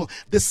Bible,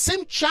 the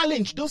same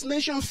challenge those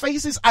nations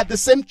faces are the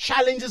same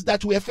challenges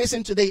that we are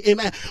facing today.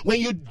 Amen.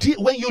 When you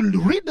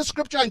you read the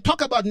scripture and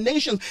talk about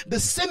nations, the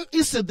same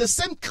issue, the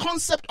same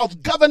concept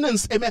of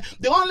governance, amen.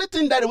 The only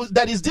thing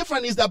that is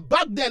different is that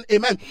back then,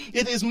 amen,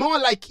 it is more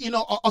like,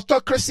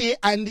 autocracy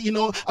and,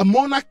 a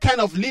monarch kind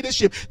of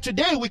leadership.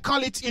 Today we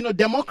call it,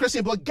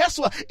 democracy, but guess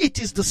what? It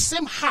is the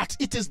same heart.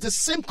 It is the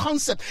same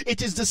concept.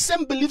 It is the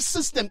same belief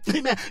system,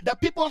 amen,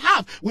 that people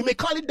have. We may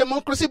call it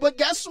democracy, but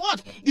guess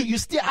what? You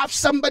still have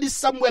somebody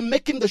somewhere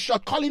making the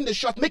shot, calling the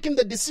shot, making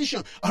the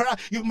decision. All right.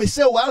 You may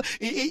say, well,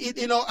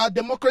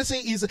 democracy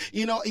is,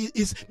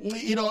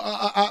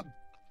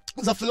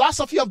 it's a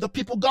philosophy of the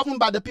people, governed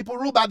by the people,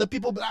 ruled by the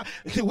people.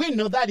 We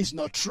know that is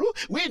not true.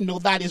 We know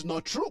that is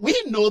not true. We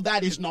know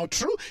that is not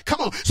true.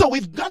 Come on. So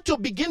we've got to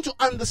begin to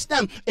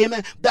understand,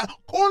 amen, that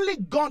only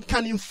God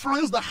can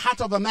influence the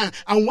heart of a man.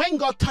 And when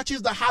God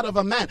touches the heart of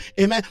a man,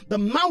 amen, the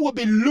man will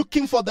be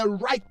looking for the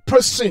right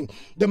person.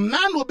 The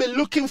man will be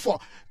looking for,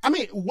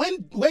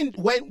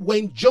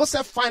 when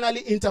Joseph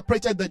finally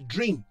interpreted the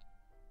dream,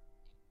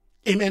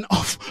 amen,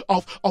 of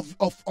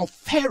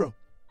Pharaoh,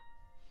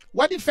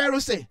 what did Pharaoh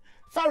say?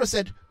 Pharaoh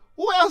said,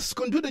 who else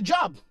can do the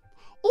job?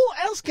 Who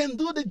else can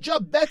do the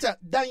job better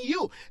than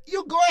you?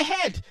 You go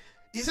ahead.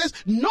 He says,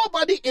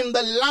 nobody in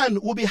the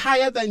land will be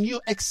higher than you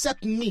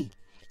except me.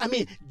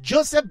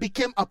 Joseph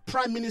became a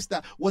prime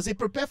minister. Was he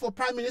prepared for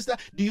prime minister?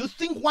 Do you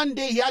think one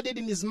day he had it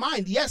in his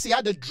mind? Yes, he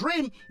had a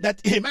dream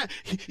that, amen,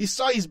 he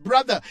saw his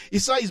brother. He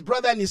saw his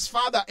brother and his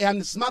father and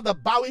his mother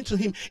bowing to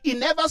him. He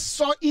never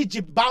saw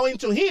Egypt bowing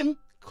to him.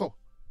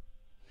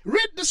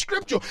 Read the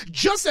scripture.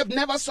 Joseph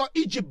never saw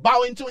Egypt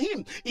bowing to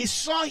him. He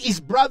saw his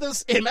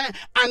brothers, amen,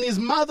 and his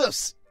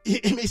mothers,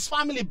 his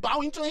family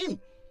bowing to him.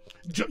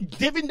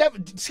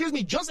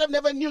 Joseph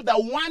never knew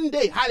that one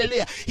day,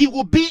 hallelujah, he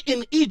will be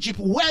in Egypt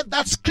where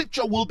that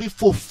scripture will be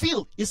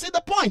fulfilled. You see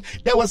the point?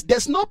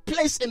 There's no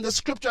place in the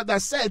scripture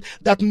that said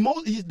that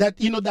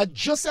that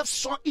Joseph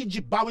saw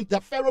Egypt bowing,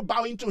 that Pharaoh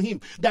bowing to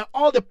him, that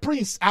all the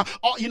princes,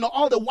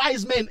 all the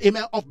wise men,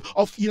 amen,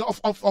 of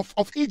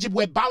Egypt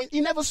were bowing.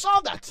 He never saw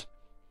that.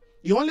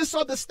 You only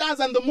saw the stars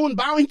and the moon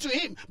bowing to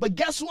him. But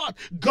guess what?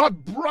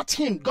 God brought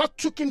him. God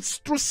took him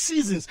through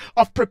seasons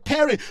of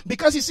preparing.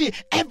 Because you see,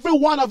 every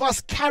one of us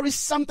carries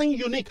something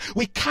unique.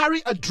 We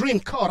carry a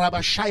dream.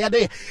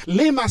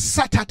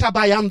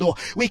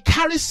 We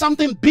carry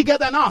something bigger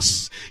than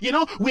us.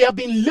 We have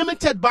been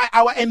limited by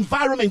our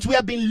environment. We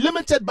have been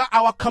limited by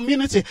our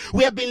community.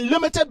 We have been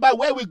limited by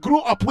where we grew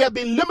up. We have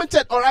been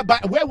limited, by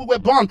where we were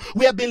born.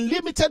 We have been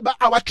limited by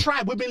our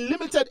tribe. We've been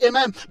limited,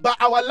 amen, by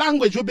our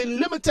language. We've been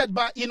limited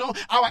by,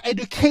 our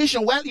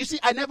education. Well, you see,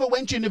 I never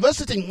went to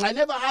university. I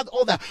never had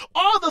all that.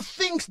 All the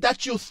things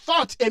that you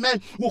thought,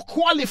 amen, will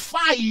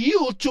qualify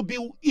you to be,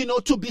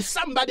 to be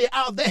somebody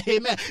out there,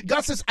 amen.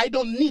 God says, I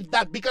don't need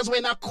that, because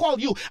when I call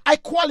you, I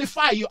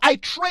qualify you, I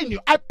train you,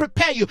 I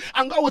prepare you,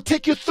 and God will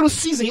take you through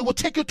season. He will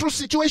take you through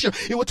situation.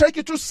 He will take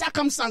you through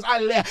circumstance,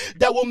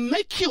 that will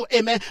make you,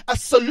 amen, a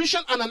solution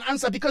and an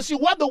answer. Because see,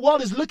 what the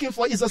world is looking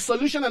for is a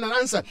solution and an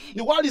answer.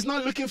 The world is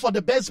not looking for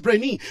the best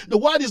brainy. The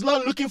world is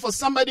not looking for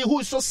somebody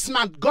who is so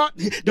smart.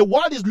 The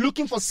world is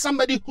looking for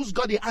somebody who's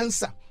got the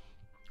answer.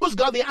 Who's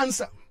got the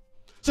answer?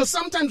 So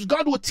sometimes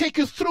God will take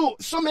you through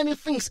so many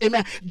things,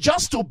 amen,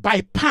 just to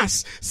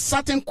bypass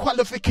certain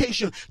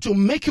qualification, to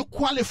make you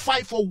qualify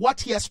for what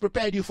he has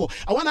prepared you for.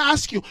 I want to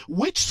ask you,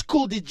 which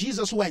school did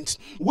Jesus went?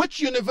 Which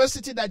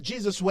university that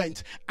Jesus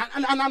went?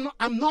 And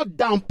I'm not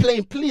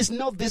downplaying, please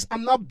note this,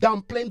 I'm not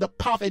downplaying the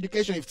power of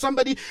education. If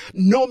somebody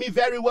know me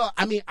very well,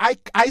 I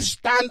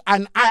stand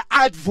and I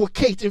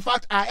advocate. In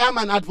fact, I am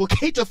an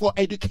advocate for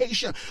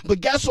education. But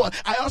guess what?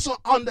 I also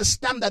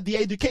understand that the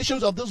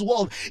educations of this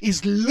world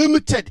is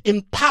limited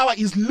in power,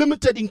 is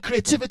limited in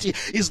creativity,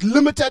 is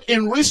limited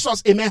in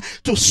resource, amen,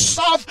 to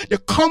solve the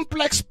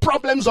complex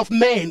problems of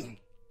men.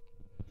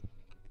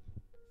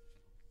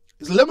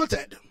 It's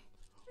limited.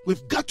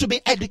 We've got to be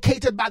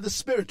educated by the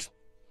Spirit.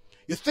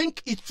 You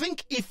think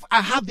if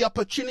I have the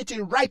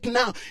opportunity right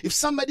now, if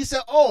somebody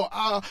said,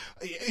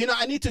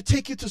 I need to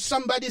take you to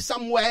somebody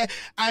somewhere,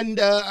 and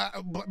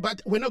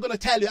but we're not going to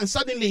tell you, and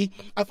suddenly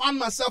I found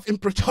myself in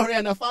Pretoria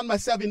and I found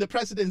myself in the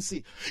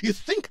presidency, you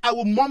think I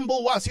will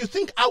mumble words? You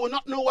think I will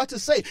not know what to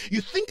say? You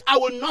think I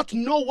will not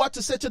know what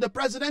to say to the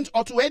president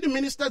or to any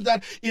minister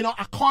that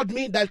accord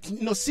me, that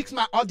seeks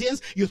my audience?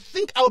 You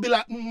think I will be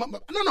like,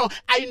 no,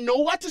 I know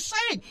what to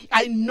say.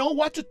 I know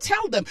what to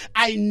tell them.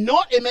 I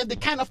know, amen, the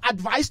kind of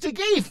advice to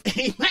give.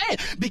 Amen.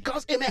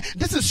 Because, amen,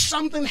 this is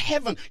something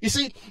heaven. You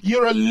see,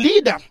 you're a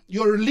leader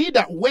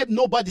where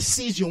nobody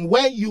sees you,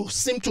 where you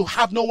seem to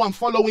have no one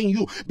following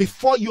you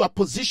before you are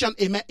positioned,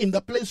 amen, in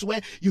the place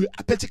where you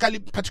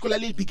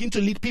particularly begin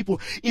to lead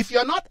people. If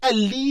you're not a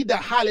leader,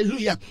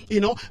 hallelujah,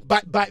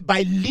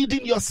 by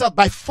leading yourself,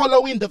 by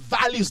following the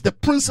values, the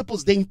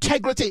principles, the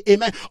integrity,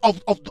 amen,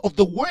 of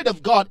the word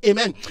of God,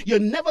 amen, you're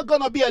never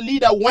going to be a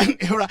leader when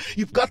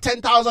you've got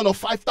 10,000 or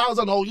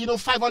 5,000 or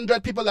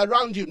 500 people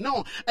around you.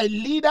 No, a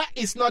leader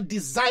is not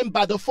designed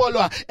by the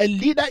follower. A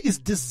leader is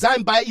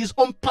designed by his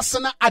own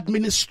personal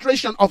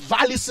administration of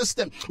value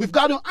system. We've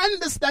got to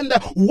understand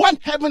that what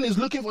heaven is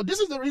looking for. This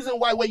is the reason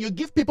why when you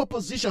give people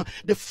position,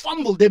 they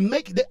fumble, they've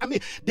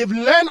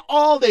learned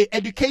all the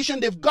education,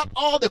 they've got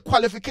all the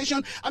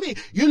qualification.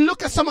 You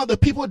look at some of the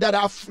people that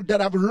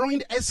have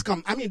ruined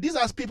ESCOM. These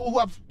are people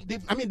who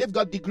they've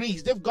got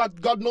degrees, they've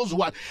got God knows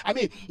what.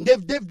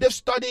 They've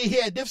studied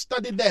here, they've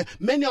studied there.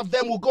 Many of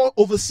them will go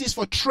overseas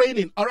for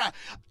training. All right,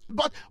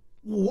 but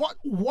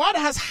what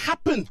has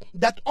happened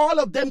that all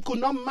of them could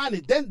not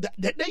manage? Then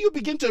you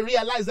begin to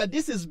realize that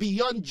this is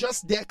beyond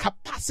just their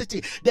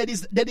capacity. There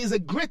is a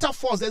greater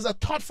force. There's a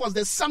thought force.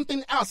 There's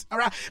something else, all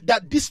right,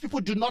 that these people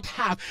do not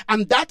have,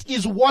 and that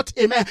is what,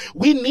 amen,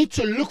 we need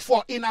to look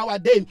for in our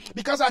day.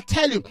 Because I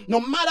tell you,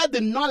 no matter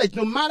the knowledge,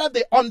 no matter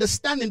the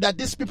understanding that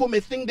these people may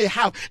think they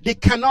have, they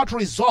cannot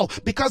resolve.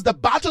 Because the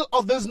battle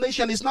of this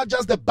nation is not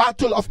just the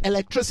battle of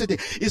electricity.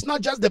 It's not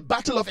just the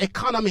battle of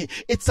economy.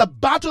 It's a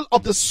battle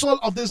of the soul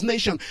of this nation.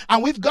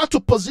 And we've got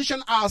to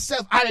position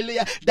ourselves,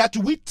 hallelujah, that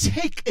we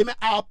take, amen,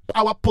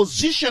 our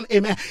position,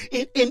 amen,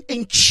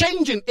 in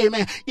changing,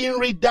 amen, in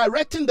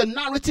redirecting the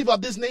narrative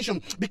of this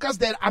nation. Because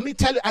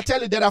I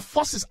tell you, there are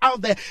forces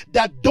out there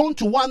that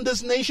don't want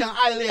this nation,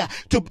 hallelujah,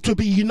 to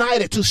be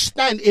united, to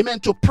stand,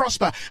 amen, to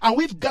prosper. And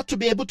we've got to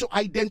be able to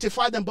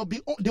identify them. But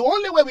the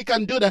only way we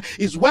can do that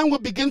is when we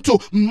begin to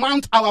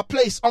mount our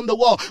place on the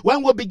wall,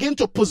 when we begin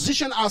to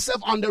position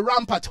ourselves on the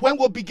rampart, when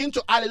we begin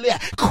to, hallelujah,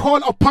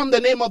 call upon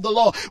the name of the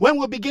Lord, when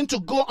we begin to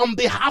go on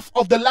behalf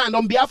of the land,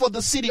 on behalf of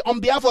the city, on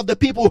behalf of the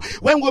people,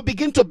 when we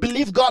begin to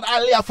believe God,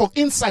 hallelujah, for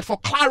insight, for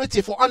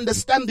clarity, for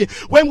understanding,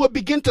 when we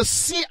begin to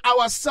see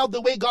ourselves the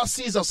way God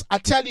sees us, I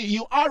tell you,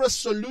 you are a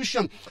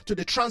solution to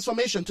the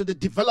transformation, to the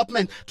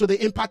development, to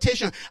the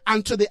impartation,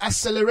 and to the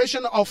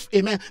acceleration of,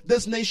 amen,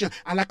 this nation.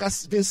 And like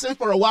I've been saying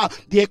for a while,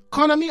 the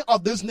economy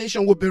of this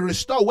nation will be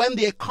restored when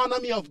the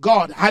economy of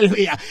God,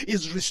 hallelujah,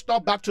 is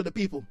restored back to the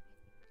people.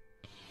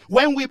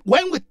 When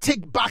we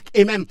take back,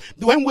 amen,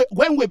 when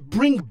we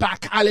bring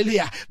back,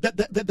 hallelujah,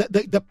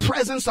 the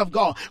presence of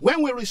God,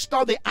 when we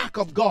restore the ark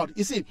of God,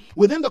 you see,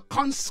 within the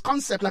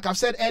concept, like I've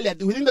said earlier,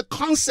 within the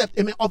concept,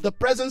 amen, of the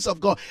presence of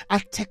God,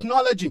 a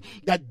technology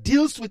that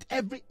deals with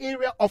every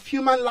area of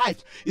human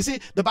life. You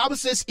see, the Bible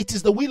says it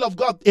is the will of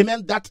God,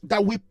 amen,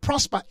 that we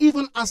prosper,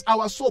 even as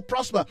our soul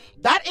prosper.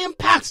 That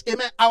impacts,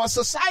 amen, our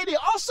society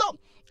also.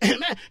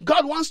 Amen.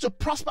 God wants to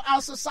prosper our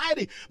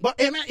society, but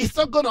amen, it's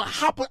not going to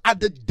happen at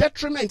the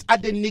detriment,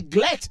 at the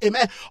neglect,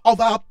 amen,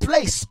 of our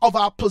place, of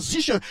our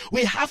position.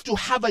 We have to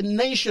have a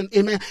nation,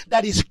 amen,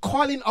 that is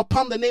calling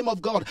upon the name of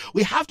God.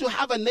 We have to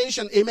have a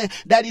nation, amen,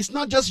 that is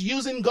not just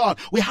using God.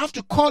 We have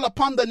to call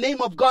upon the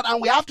name of God,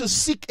 and we have to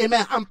seek,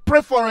 amen, and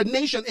pray for a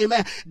nation,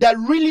 amen, that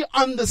really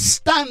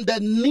understand the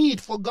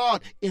need for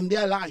God in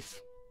their life.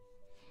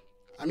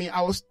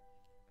 I was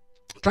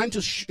trying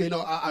to,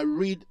 I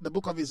read the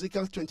book of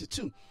Ezekiel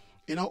 22.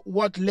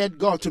 What led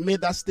God to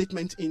make that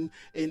statement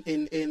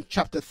in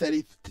chapter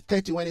 30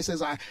 when he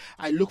says,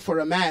 I look for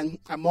a man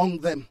among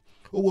them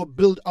who will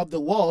build up the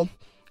wall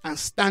and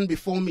stand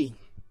before me.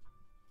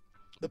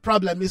 The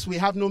problem is we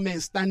have no men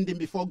standing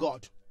before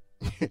God.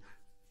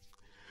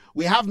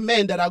 We have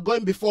men that are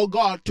going before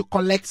God to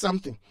collect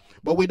something,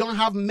 but we don't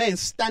have men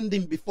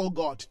standing before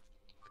God.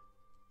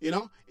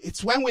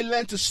 It's when we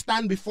learn to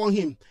stand before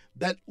him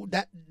that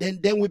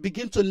then we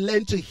begin to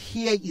learn to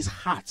hear his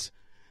heart.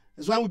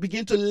 It's when we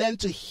begin to learn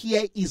to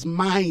hear his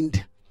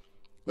mind.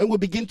 When we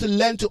begin to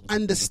learn to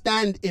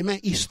understand,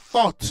 amen, his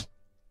thought.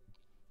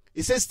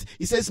 He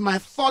says, my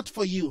thought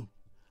for you.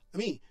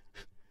 The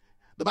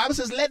Bible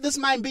says, let this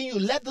mind be in you.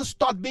 Let this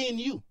thought be in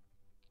you.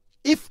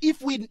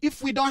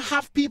 If we don't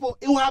have people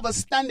who have a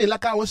standing,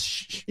 like I was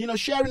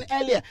sharing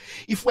earlier,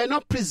 if we're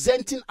not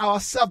presenting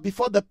ourselves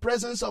before the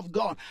presence of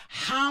God,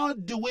 how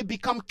do we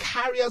become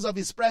carriers of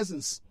his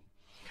presence?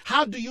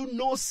 How do you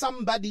know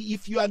somebody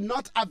if you are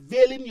not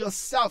availing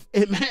yourself,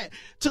 amen,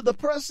 to the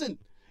person?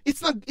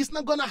 It's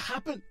not going to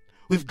happen.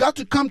 We've got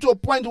to come to a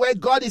point where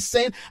God is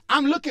saying,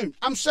 I'm looking,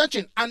 I'm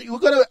searching, and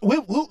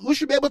we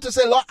should be able to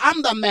say, Lord,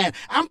 I'm the man.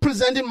 I'm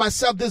presenting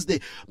myself this day.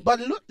 But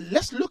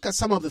let's look at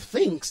some of the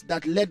things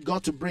that led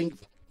God to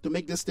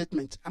make this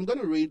statement. I'm going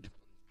to read,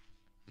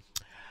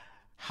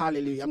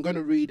 hallelujah, I'm going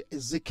to read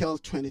Ezekiel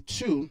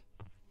 22.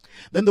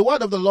 Then the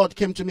word of the Lord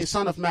came to me,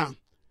 Son of man,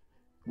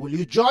 will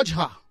you judge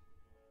her?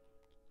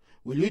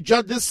 Will you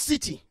judge this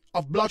city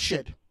of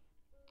bloodshed?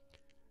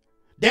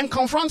 Then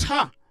confront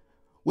her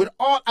with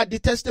all a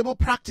detestable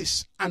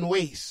practice and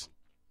ways.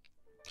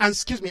 And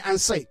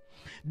say,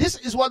 this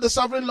is what the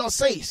sovereign Lord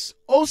says,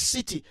 O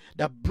city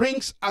that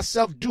brings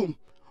herself doom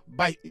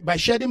by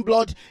shedding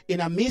blood in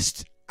her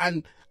midst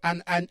and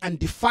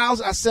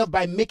defiles herself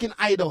by making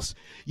idols.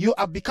 You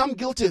have become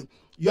guilty.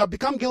 You have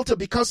become guilty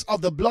because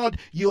of the blood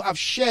you have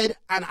shed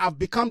and have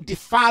become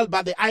defiled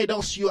by the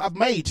idols you have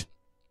made.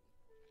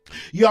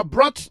 You have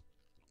brought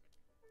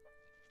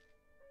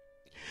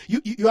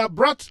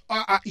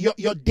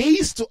your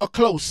days to a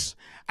close,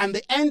 and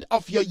the end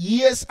of your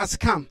years has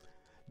come.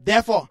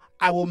 Therefore,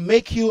 I will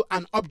make you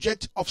an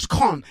object of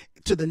scorn.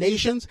 to the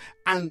nations,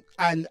 and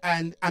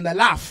a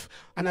laugh,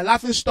 and a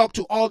laughing stock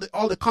to all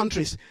the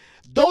countries.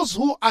 Those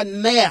who are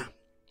near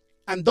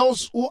and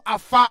those who are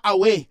far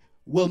away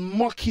will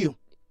mock you.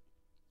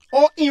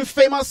 O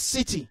infamous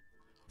city,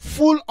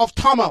 full of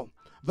turmoil.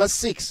 Verse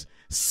 6.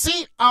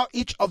 See how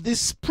each of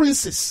these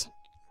princes,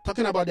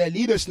 talking about their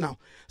leaders now,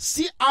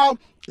 see how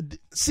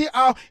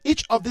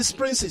each of these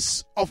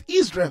princes of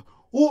Israel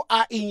who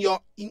are in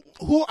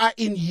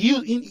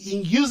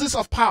uses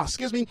of power,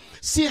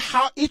 see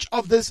how each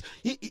of these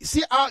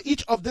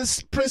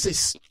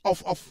princes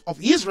of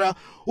Israel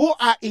who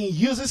are in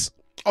uses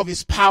of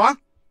his power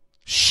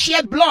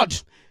shed blood.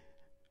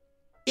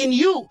 In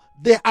you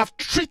they have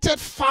treated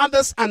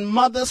fathers and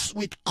mothers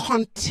with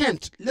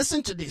contempt.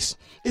 Listen to this.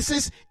 It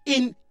says,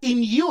 in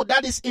you,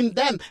 that is in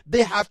them,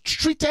 they have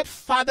treated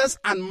fathers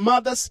and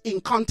mothers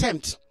in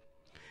contempt.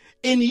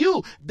 In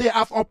you, they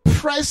have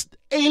oppressed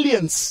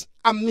aliens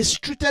and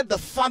mistreated the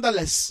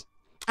fatherless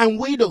and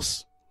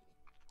widows.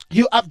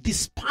 You have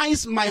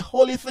despised my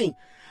holy thing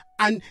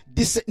and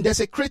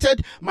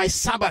desecrated my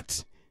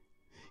Sabbath.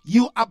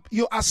 You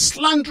are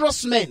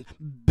slanderous men,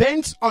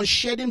 bent on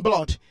shedding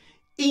blood.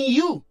 In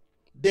you,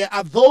 there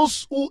are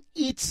those who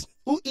eat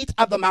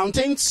at the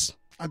mountains,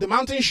 at the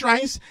mountain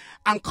shrines,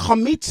 and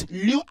commit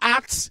lewd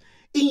acts.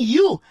 In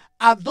you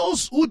are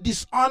those who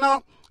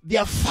dishonor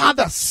their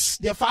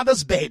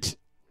father's bed.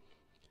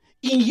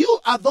 In you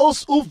are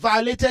those who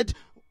violated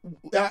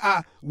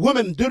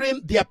women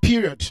during their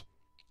period,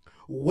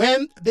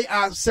 when they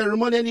are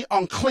ceremonially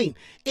unclean.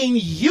 In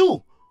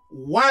you,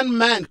 one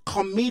man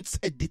commits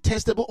a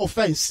detestable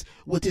offense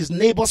with his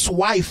neighbor's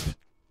wife.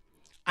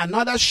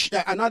 Another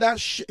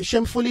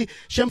shamefully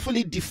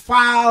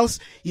defiles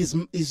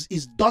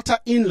his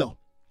daughter-in-law.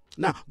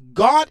 Now,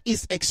 God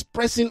is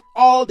expressing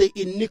all the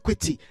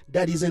iniquity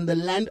that is in the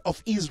land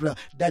of Israel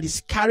that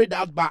is carried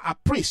out by a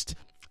priest.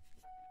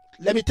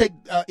 Let me take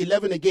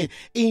 11 again.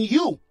 In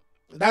you,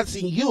 that's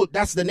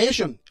the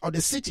nation or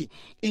the city.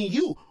 In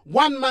you,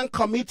 one man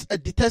commits a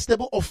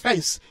detestable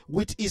offense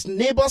with his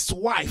neighbor's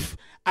wife.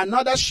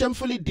 Another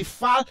shamefully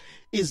defiles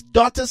his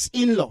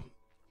daughter's-in-law.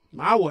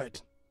 My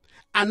word.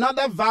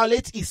 Another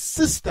violates his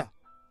sister,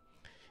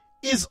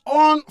 his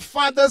own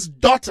father's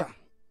daughter.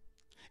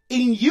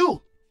 In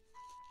you,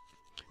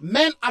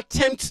 men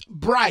attempt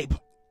bribe.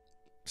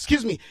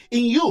 In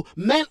you,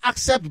 men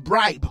accept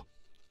bribe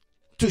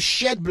to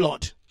shed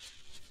blood.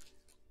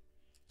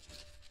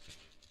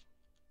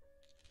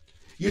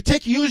 You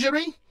take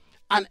usury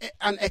and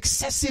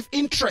excessive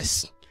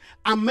interest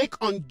and make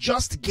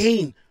unjust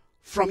gain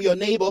from your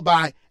neighbor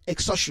by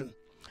extortion.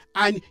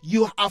 And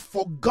you have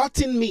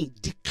forgotten me,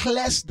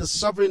 declares the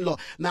sovereign Lord.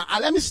 Now,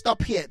 let me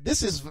stop here.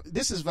 This is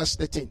verse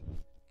 13.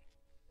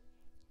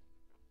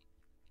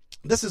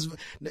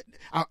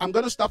 I'm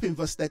going to stop in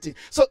verse 13.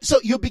 So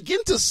you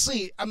begin to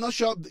see, I'm not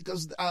sure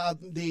because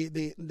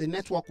the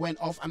network went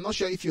off. I'm not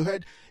sure if you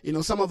heard,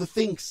 some of the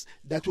things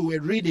that we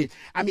were reading.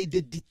 I mean,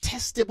 the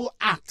detestable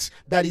act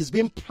that is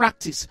being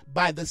practiced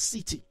by the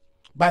city,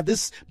 by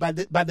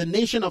the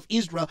nation of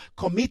Israel,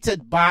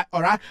 committed by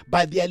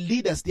their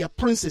leaders, their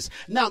princes.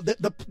 Now,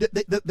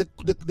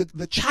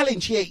 the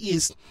challenge here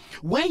is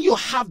when you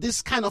have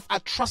this kind of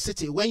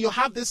atrocity, when you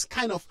have this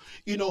kind of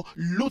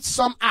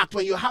loathsome act,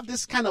 when you have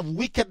this kind of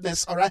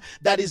wickedness,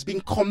 that is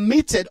being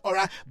committed,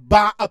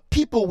 by a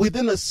people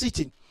within a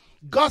city.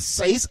 God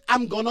says,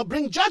 I'm gonna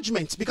bring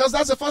judgment, because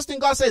that's the first thing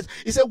God says.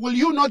 He said, will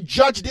you not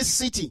judge this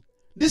city?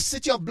 This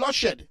city of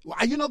bloodshed.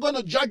 Are you not going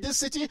to judge this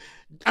city?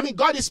 I mean,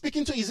 God is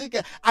speaking to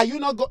Ezekiel. Are you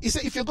not he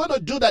said, if you're going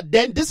to do that,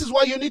 then this is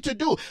what you need to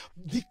do.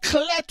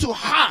 Declare to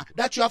her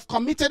that you have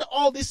committed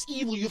all this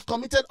evil. You've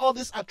committed all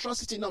this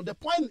atrocity. Now, the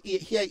point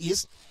here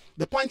is,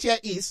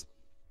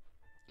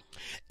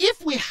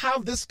 if we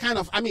have this kind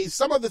of,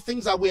 some of the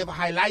things that we have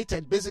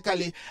highlighted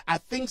basically are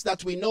things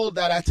that we know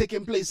that are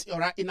taking place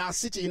in our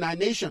city, in our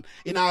nation,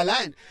 in our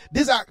land.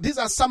 These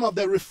are some of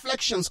the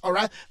reflections,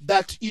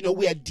 that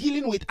we are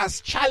dealing with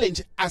as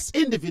challenge, as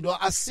individual,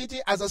 as city,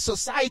 as a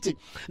society.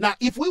 Now,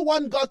 if we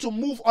want God to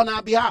move on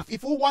our behalf,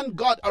 if we want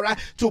God,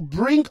 to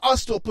bring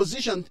us to a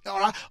position,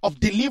 of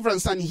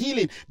deliverance and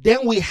healing,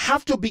 then we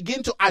have to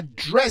begin to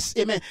address,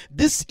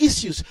 these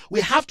issues.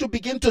 We have to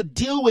begin to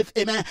deal with,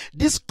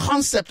 this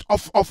concept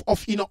of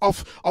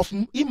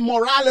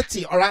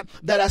immorality,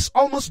 that has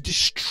almost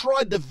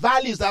destroyed the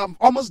values, that have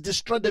almost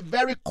destroyed the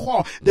very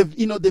core, the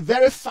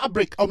very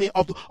fabric of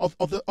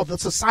the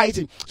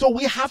society. So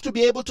we have to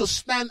be able to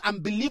stand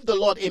and believe the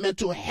Lord,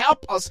 to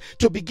help us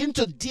to begin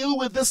to deal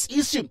with this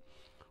issue.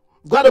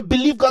 We've got to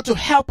believe God to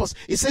help us.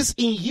 It says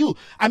in you,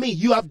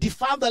 you have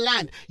defiled the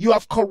land. You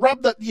have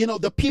corrupted,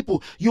 the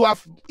people. You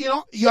have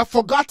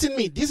forgotten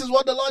me. This is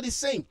what the Lord is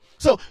saying.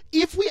 So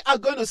if we are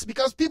going to,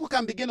 because people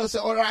can begin to say,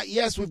 all right,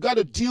 yes, we've got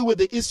to deal with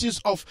the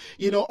issues of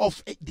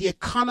the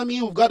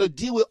economy. We've got to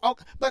deal with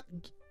but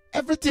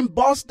everything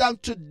boils down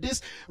to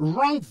this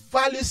wrong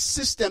value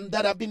system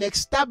that have been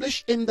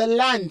established in the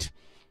land.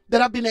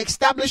 that have been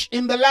established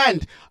in the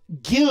land.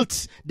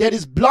 Guilt, there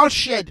is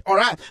bloodshed, all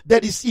right? There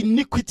is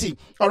iniquity,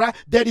 all right?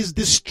 There is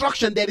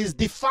destruction, there is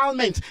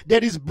defilement,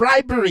 there is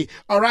bribery,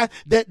 all right?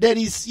 There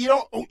is,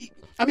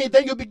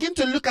 then you begin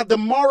to look at the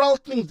moral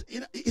things.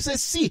 It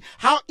says, see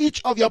how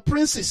each of your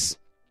princes,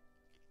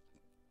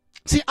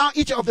 see how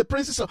each of the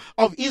princes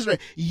of Israel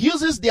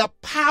uses their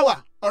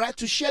power, all right,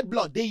 to shed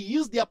blood. They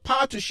use their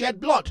power to shed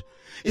blood.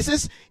 It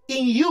says,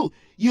 in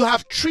you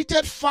have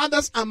treated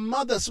fathers and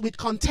mothers with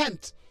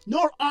contempt.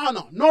 No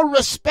honor, no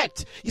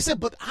respect. He said,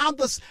 but how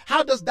does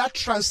that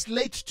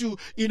translate to,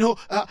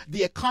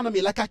 the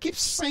economy? Like I keep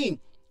saying,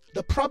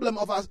 the problem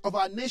of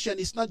our nation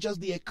is not just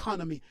the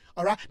economy.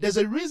 All right. There's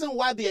a reason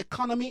why the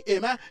economy,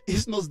 amen,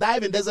 is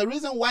nosediving. There's a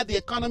reason why the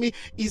economy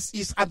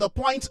is at the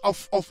point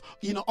of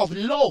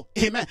low.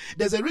 Amen.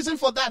 There's a reason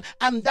for that.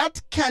 And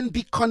that can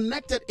be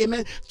connected,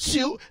 amen,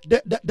 to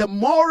the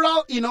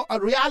moral,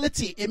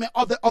 reality, amen,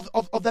 of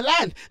the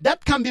land.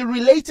 That can be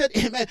related,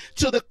 amen,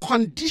 to the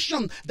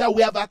condition that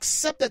we have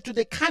accepted, to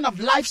the kind of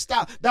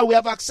lifestyle that we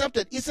have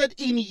accepted. He said,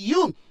 in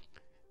you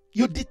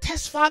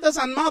detest fathers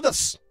and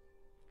mothers.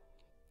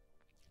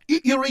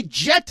 You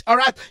reject, all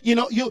right,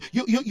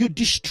 you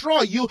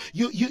destroy, you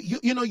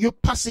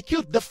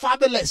persecute the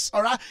fatherless,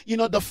 all right,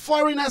 the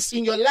foreigners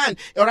in your land,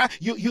 all right,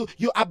 you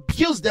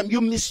abuse them, you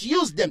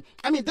misuse them.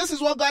 I mean, this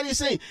is what God is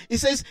saying. He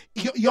says,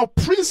 your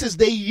princes,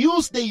 they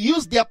use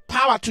their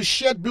power to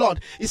shed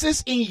blood. He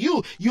says, in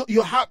you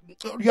have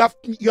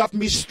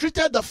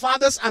mistreated the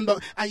fathers and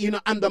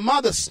the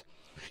mothers.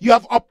 You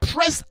have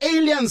oppressed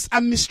aliens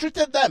and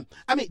mistreated them.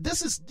 I mean,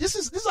 these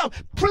are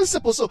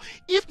principles. So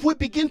if we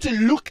begin to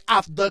look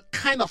at the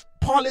kind of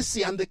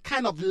policy and the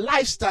kind of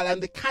lifestyle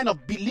and the kind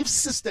of belief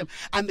system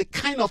and the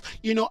kind of,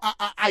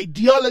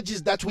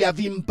 ideologies that we have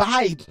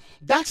imbibed,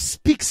 that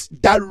speaks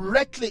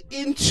directly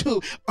into,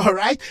 all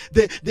right,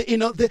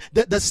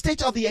 the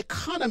state of the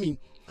economy.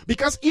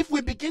 Because if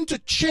we begin to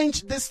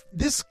change this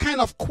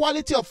kind of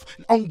quality of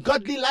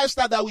ungodly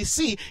lifestyle that we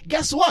see,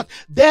 guess what?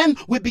 Then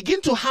we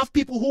begin to have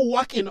people who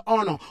walk in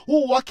honor,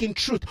 who walk in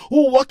truth,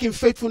 who walk in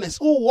faithfulness,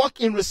 who walk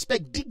in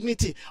respect,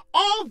 dignity.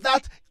 All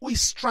that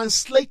is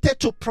translated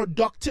to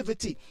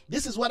productivity.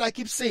 This is what I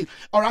keep saying,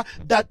 all right,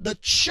 that the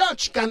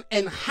church can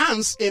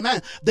enhance,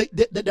 amen,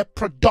 the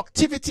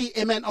productivity,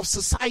 amen, of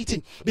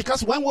society.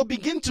 Because when we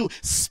begin to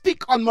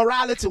speak on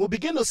morality, we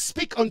begin to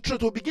speak on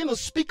truth, we begin to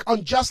speak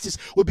on justice,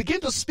 we begin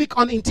to speak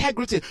on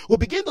integrity, we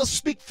begin to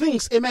speak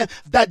things, amen,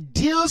 that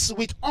deals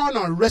with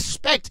honor,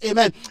 respect,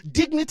 amen,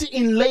 dignity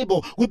in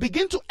labor. We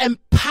begin to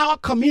empower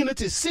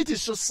communities,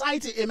 cities,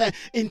 society, amen,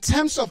 in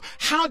terms of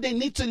how they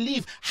need to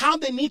live, how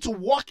they need to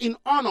walk in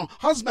honor.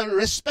 Husband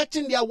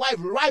respecting their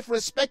wife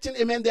respecting,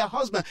 amen, their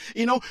husband.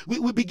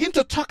 We begin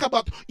to talk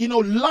about,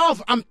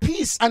 love and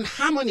peace and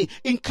harmony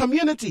in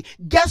community.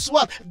 Guess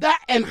what? That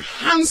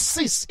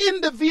enhances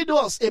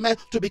individuals, amen,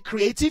 to be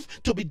creative,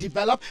 to be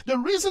developed. The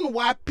reason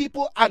why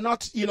people are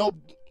not, you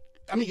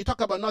talk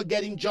about not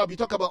getting job, you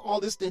talk about all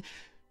this thing,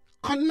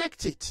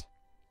 connect it.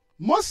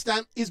 Most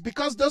time is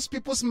because those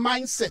people's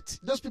mindset,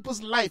 those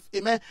people's life,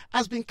 amen,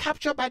 has been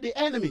captured by the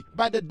enemy,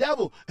 by the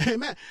devil,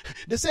 amen.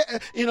 They say,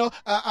 an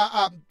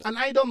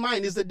idle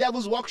mind is the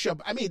devil's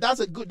workshop. I mean,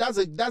 that's a good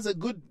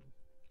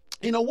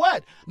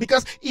word,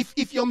 because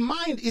if your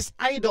mind is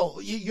idle,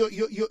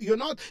 you're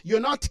not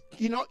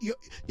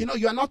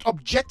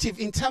objective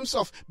in terms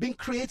of being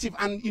creative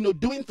and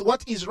doing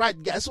what is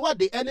right. Guess what?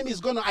 The enemy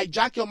is going to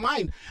hijack your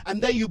mind,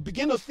 and then you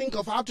begin to think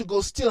of how to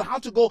go steal, how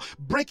to go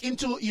break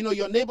into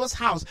your neighbor's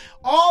house.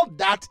 All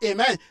that,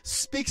 amen,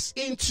 speaks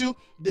into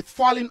the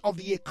falling of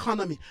the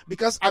economy.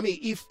 Because I mean,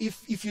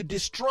 if you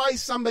destroy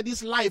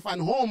somebody's life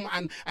and home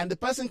and the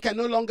person can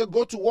no longer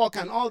go to work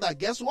and all that,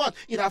 guess what?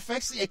 It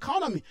affects the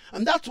economy.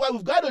 And that's why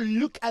we've got to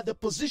look at the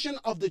position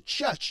of the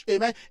church,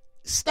 amen,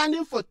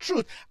 standing for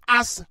truth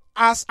as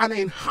an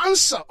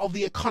enhancer of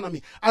the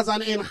economy, as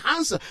an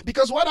enhancer.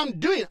 Because what I'm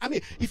doing, I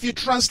mean, if you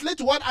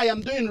translate what I am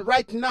doing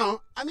right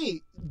now, I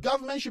mean,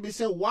 government should be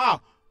saying,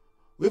 wow,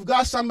 we've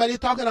got somebody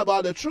talking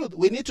about the truth.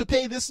 We need to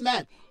pay this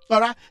man. All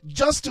right,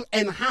 just to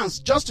enhance,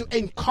 just to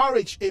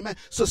encourage, amen,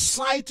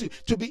 society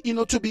to be,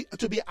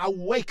 to be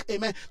awake,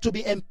 amen, to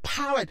be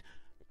empowered.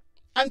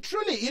 And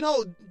truly,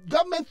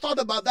 government thought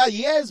about that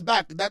years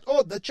back, that,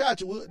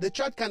 the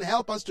church can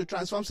help us to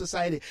transform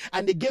society.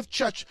 And they gave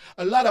church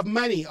a lot of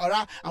money, all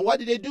right? And what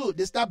did they do?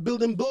 They start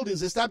building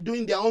buildings. They start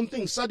doing their own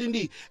thing.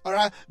 Suddenly, all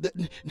right,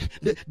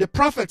 the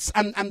prophets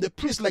and the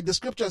priests, like the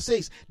scripture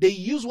says, they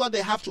use what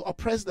they have to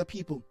oppress the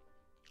people.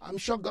 I'm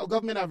sure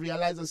government have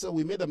realized and said,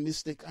 we made a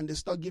mistake, and they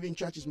start giving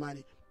churches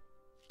money.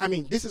 I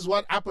mean, this is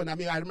what happened. I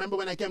mean, I remember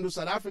when I came to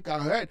South Africa, I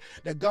heard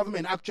the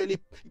government actually,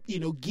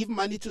 give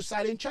money to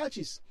silent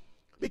churches.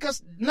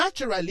 Because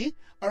naturally,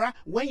 all right,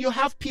 when you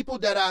have people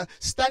that are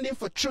standing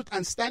for truth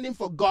and standing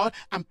for God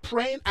and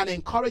praying and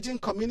encouraging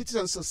communities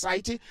and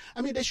society,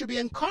 I mean, they should be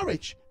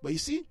encouraged. But you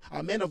see,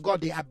 our men of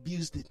God, they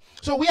abused it.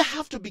 So we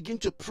have to begin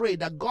to pray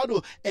that God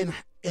will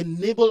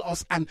enable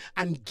us and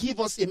give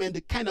us, amen,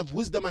 the kind of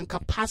wisdom and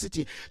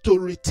capacity to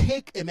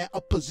retake, amen,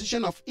 a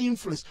position of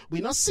influence.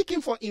 We're not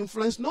seeking for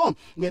influence, no,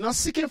 we're not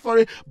seeking for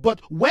it,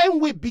 but when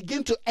we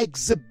begin to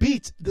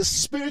exhibit the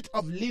spirit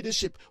of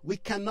leadership, we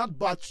cannot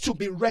but to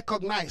be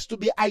recognized, to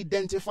be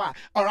identified.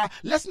 All right,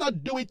 let's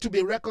not do it to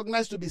be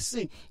recognized, to be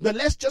seen, but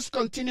let's just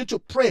continue to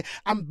pray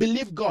and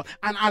believe God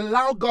and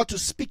allow God to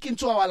speak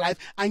into our life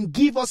and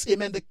give us,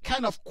 amen, the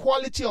kind of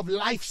quality of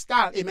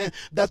lifestyle, amen,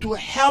 that will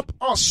help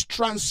us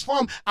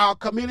transform our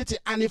community.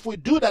 And if we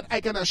do that,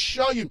 I can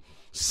assure you,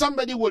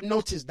 somebody will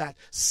notice that.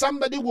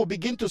 Somebody will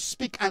begin to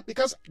speak. And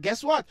because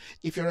guess what?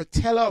 If you're a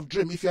teller of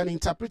dream, if you're an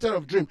interpreter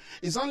of dream,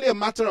 it's only a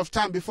matter of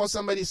time before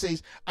somebody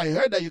says, I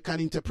heard that you can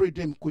interpret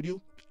dream. Could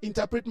you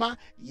interpret ma?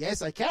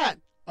 Yes, I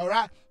can. All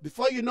right.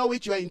 Before you know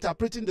it, you are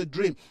interpreting the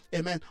dream,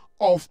 amen,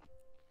 of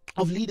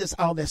leaders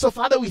out there. So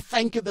Father, we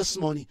thank you this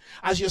morning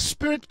as your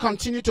spirit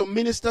continue to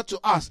minister to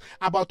us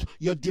about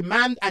your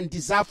demand and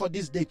desire for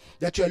this day,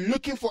 that you're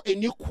looking for a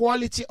new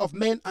quality of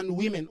men and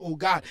women, oh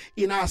God,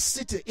 in our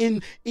city,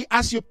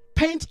 as you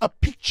paint a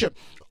picture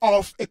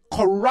of a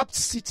corrupt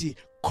city,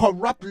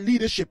 corrupt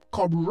leadership,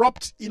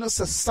 corrupt,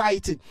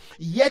 society.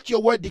 Yet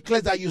your word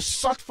declares that you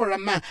sought for a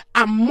man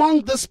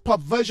among this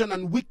perversion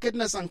and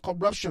wickedness and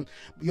corruption.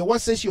 Your word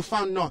says you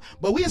found none.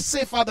 But we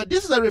say, Father,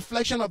 this is a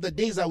reflection of the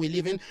days that we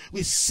live in.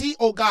 We see,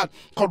 oh God,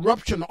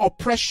 corruption,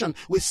 oppression.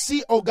 We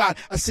see, oh God,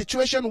 a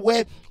situation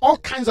where all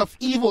kinds of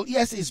evil,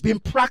 yes, is being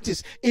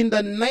practiced in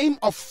the name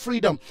of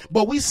freedom.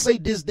 But we say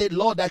this day,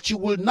 Lord, that you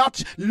will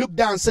not look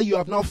down and say you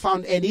have not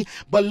found any,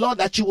 but Lord,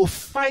 that you will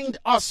find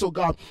us, oh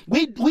God.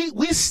 We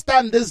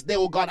stand this day,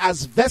 oh God,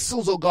 as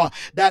vessels, oh God,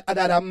 that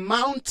are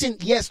mounting,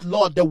 yes,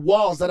 Lord, the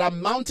walls, that are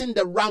mounting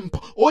the ramp.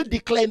 Oh,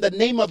 declare in the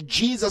name of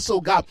Jesus,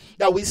 oh God,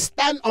 that we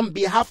stand on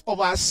behalf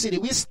of our city.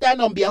 We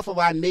stand on behalf of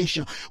our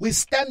nation. We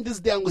stand this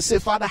day and we say,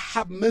 Father,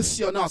 have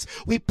mercy on us.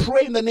 We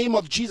pray in the name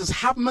of Jesus,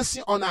 have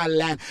mercy on our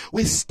land.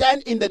 We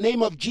stand in the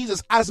name of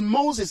Jesus as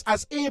Moses,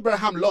 as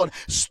Abraham, Lord,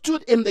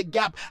 stood in the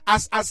gap,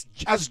 as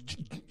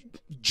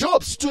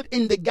Job stood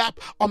in the gap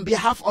on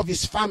behalf of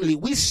his family.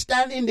 We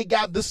stand in the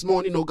gap this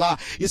morning, oh God.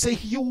 You say,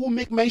 you who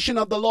make mention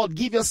of the Lord,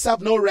 give yourself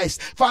no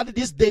rest. Father,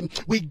 this day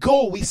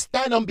we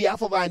stand on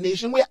behalf of our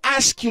nation. We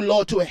ask you,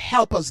 Lord, to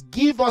help us.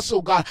 Give us,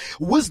 oh God,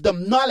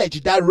 wisdom,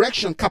 knowledge,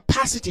 direction,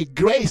 capacity,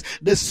 grace,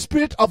 the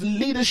spirit of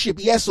leadership.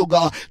 Yes, oh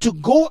God, to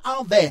go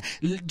out there.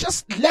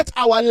 Just let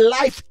our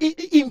life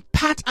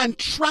impact and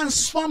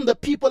transform the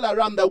people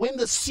around that when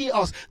they see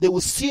us, they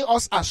will see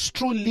us as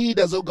true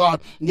leaders, oh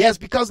God. Yes,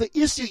 because the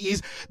issue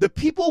is, the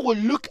people will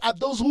look at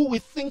those who we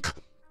think,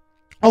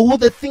 or who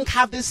they think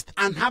have this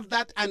and have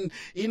that, and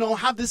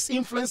have this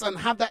influence and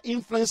have that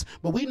influence,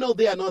 but we know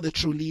they are not the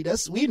true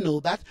leaders. We know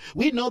that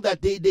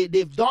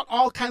they've done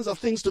all kinds of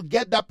things to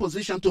get that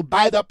position, to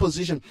buy that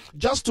position,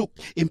 just to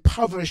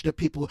impoverish the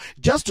people,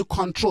 just to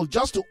control,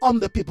 just to own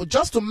the people,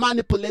 just to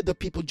manipulate the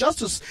people, just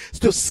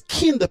to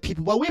skin the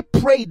people. But we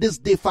pray this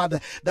day,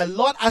 Father, that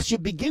Lord, as you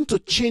begin to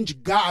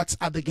change guards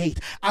at the gate,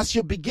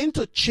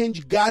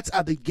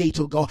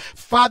 oh God,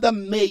 Father,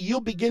 may you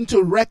begin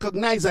to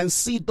recognize and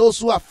see those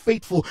who are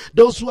faithful,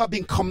 those who have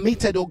been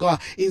committed, oh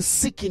God, in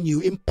seeking you,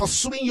 in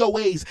pursuing your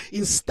ways,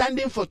 in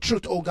standing for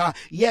truth, oh God.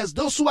 Yes,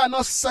 those who are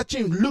not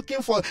searching,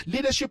 looking for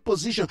leadership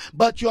position,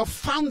 but you have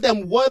found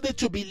them worthy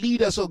to be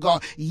leaders, oh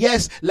God.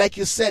 Yes, like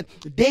you said,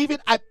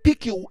 David, I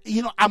pick you,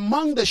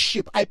 among the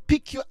sheep. I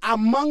pick you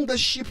among the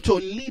sheep to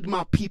lead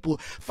my people.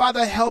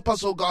 Father, help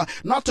us, oh God,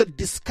 not to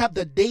discard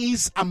the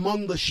days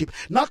among the sheep,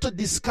 not to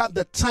discard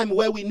the time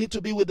where we need to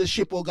be with the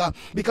sheep, oh God,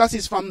 because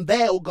it's from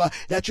there, oh God,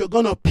 that you're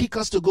going to pick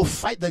us to go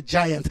fight the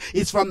giant.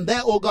 It's from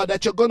there, oh God,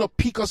 that you're going to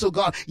pick us, oh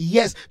God,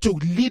 yes, to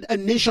lead a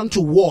nation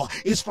to war.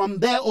 It's from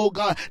there, oh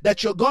God,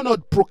 that you're going to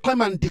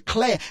proclaim and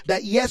declare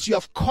that, yes, you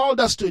have called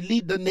us to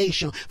lead the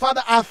nation.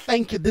 Father, I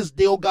thank you this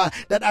day, oh God,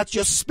 that as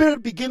your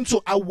spirit begin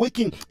to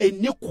awaken a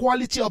new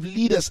quality of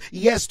leaders,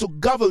 yes, to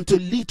govern, to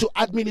lead, to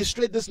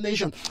administrate this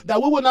nation,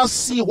 that we will not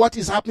see what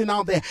is happening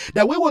out there,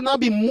 that we will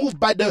not be moved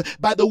by the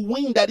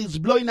wind that is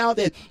blowing out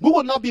there. We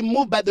will not be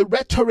moved by the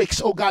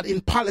rhetorics, oh God, in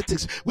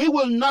politics. We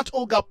will not,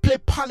 oh God, play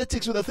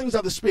politics with the things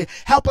of the Spirit.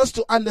 Help us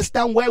to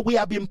understand where we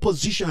have been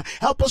positioned.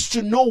 Help us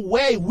to know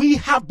where we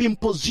have been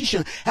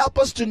positioned. Help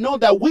us to know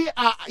that we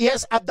are,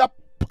 yes, at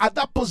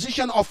that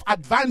position of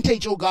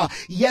advantage, oh God.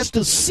 Yes,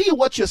 to see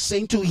what you're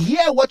saying, to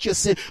hear what you're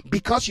saying,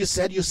 because you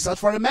said you sought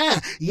for a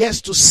man.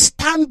 Yes, to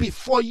stand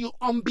before you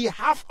on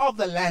behalf of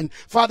the land.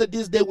 Father,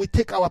 this day we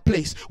take our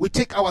place. We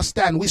take our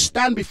stand. We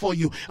stand before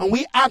you and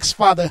we ask,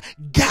 Father,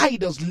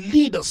 guide us,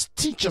 lead us,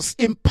 teach us,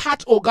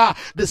 impart, oh God,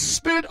 the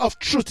spirit of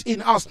truth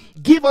in us.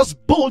 Give us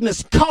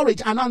boldness,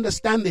 courage, and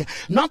understanding,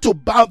 not to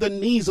bow the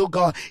knees, oh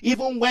God,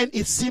 even when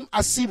it seems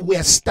as if we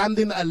are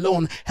standing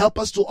alone. Help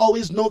us to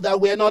always know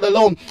that we are not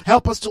alone.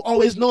 Help us us to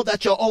always know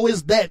that you're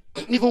always there,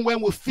 even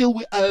when we feel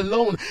we are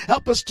alone.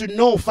 Help us to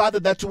know, Father,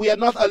 that we are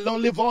not a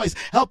lonely voice.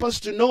 Help us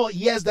to know,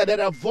 yes, that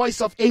there are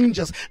voice of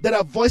angels, there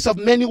are voice of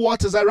many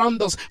waters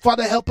around us.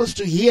 Father, help us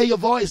to hear your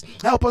voice.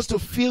 Help us to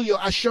feel your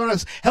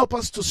assurance. Help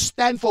us to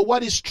stand for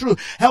what is true.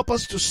 Help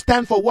us to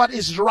stand for what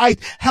is right.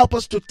 Help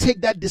us to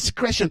take that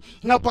discretion.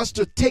 Help us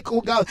to take,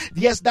 oh God,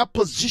 yes, that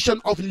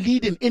position of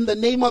leading in the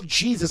name of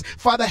Jesus.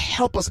 Father,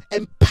 help us,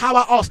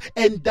 empower us,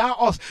 endow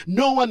us.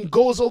 No one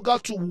goes, oh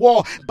God, to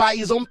war by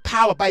his own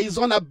power, by his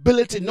own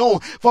ability. No,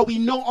 for we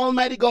know,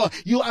 Almighty God,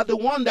 you are the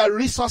one that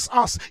resources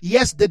us.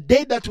 Yes, the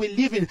day that we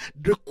live in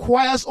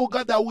requires, oh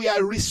God, that we are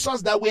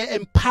resourced, that we are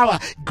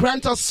empowered.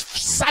 Grant us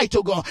sight,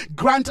 oh God.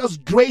 Grant us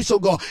grace, oh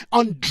God.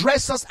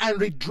 Undress us and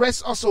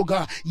redress us, oh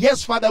God.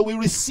 Yes, Father, we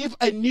receive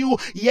a new,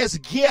 yes,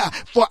 gear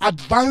for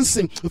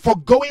advancing, for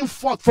going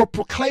forth, for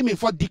proclaiming,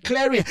 for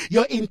declaring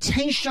your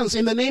intentions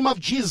in the name of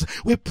Jesus.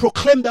 We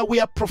proclaim that we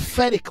are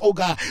prophetic, oh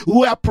God.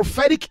 We are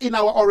prophetic in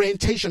our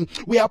orientation.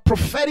 We are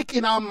prophetic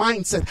in our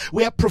mindset.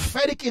 We are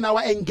prophetic in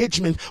our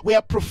engagement. We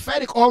are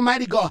prophetic,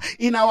 Almighty God,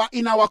 in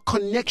our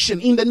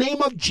connection. In the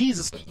name of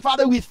Jesus,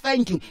 Father, we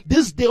thank you.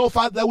 This day, oh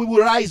Father, that we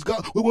will rise,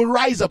 God. We will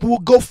rise up. We will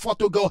go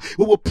forth, oh God.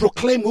 We will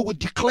proclaim. We will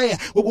declare.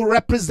 We will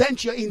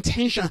represent your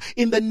intention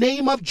in the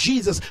name of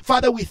Jesus.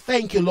 Father, we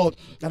thank you, Lord,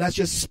 that as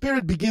your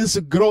spirit begins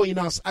to grow in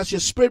us, as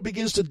your spirit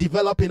begins to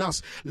develop in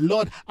us,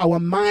 Lord, our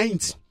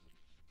minds,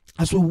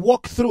 as we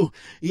walk through,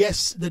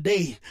 yes, the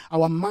day,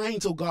 our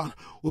minds, oh God,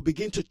 will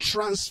begin to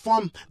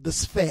transform the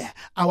sphere.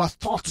 Our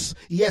thoughts,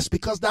 yes,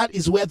 because that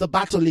is where the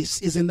battle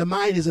is in the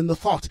mind, is in the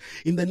thought.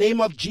 In the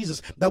name of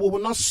Jesus, that we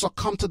will not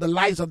succumb to the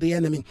lies of the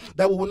enemy,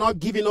 that we will not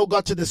give in, oh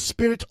God, to the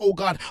spirit, oh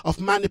God, of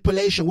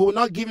manipulation. We will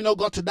not give in, oh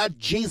God, to that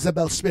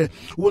Jezebel spirit.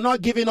 We will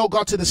not give in, oh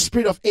God, to the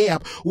spirit of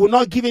Ahab. We will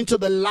not give in to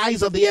the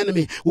lies of the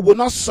enemy. We will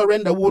not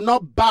surrender. We will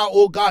not bow,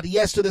 oh God,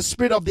 yes, to the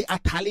spirit of the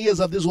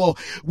Atalias of this world.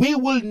 We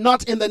will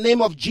not, in the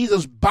name of Jesus,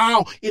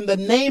 bow in the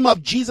name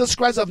of Jesus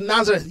Christ of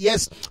Nazareth,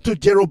 yes, to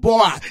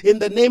Jeroboam. In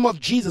the name of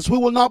Jesus, we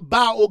will not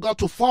bow, oh God,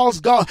 to false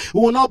God. We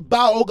will not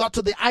bow, oh God,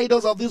 to the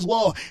idols of this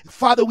world.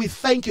 Father, we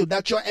thank you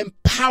that you're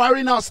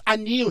empowering us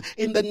anew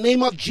in the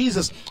name of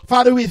Jesus.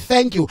 Father, we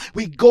thank you.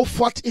 We go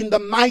forth in the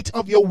might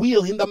of your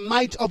will, in the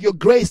might of your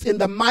grace, in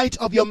the might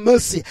of your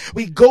mercy.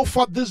 We go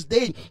forth this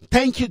day.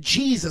 Thank you,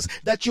 Jesus,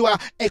 that you are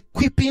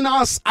equipping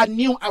us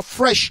anew,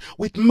 afresh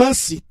with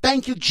mercy.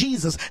 Thank you,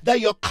 Jesus, that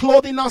you're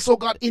clothing us, oh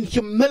God, in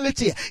humility.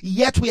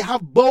 Yet we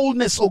have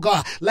boldness, oh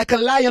God. Like a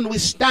lion we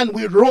stand,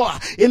 we roar.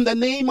 In the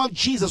name of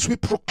Jesus, we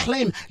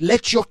proclaim,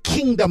 let your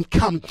kingdom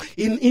come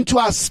into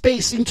our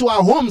space, into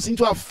our homes,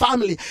 into our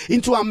family,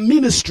 into our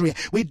ministry.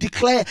 We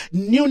declare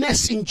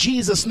newness in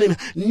Jesus' name.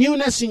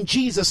 Newness in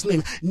Jesus'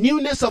 name.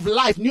 Newness of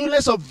life,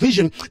 newness of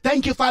vision.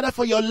 Thank you, Father,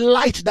 for your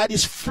light that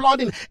is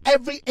flooding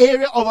every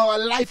area of our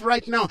life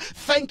right now.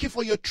 Thank you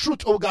for your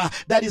truth, oh God,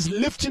 that is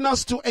lifting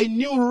us to a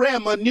new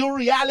realm, a new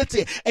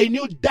reality, a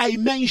new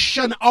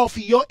dimension of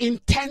your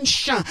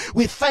intention.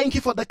 We thank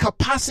you for the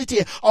capacity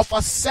of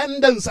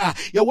ascendance.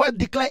 Your word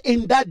declare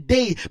in that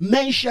day,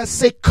 men shall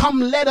say, come,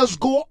 let us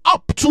go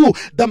up to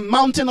the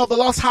mountain of the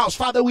Lord's house.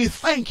 Father, we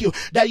thank you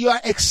that you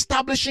are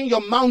establishing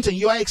your mountain.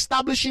 You are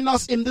establishing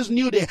us in this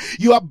new day.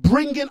 You are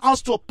bringing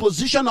us to a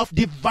position of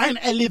divine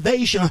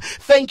elevation.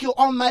 Thank you,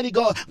 Almighty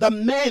God. The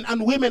men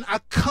and women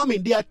are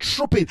coming. They are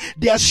trooping.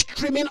 They are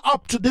streaming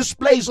up to this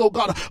place, oh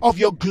God, of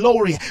your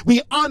glory.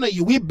 We honor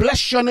you. We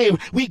bless your name.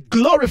 We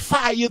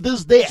glorify you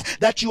this day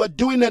that you are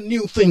doing a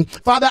new thing.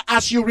 Father,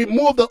 as you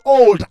remove the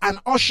old and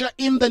usher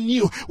in the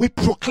new, we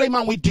proclaim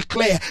and we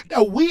declare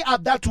that we are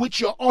that which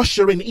you're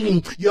ushering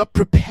in. You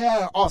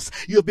prepare us.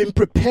 You've been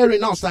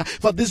preparing us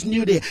for this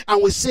new day.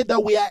 And we say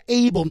that we are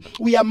able.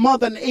 We are more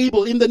than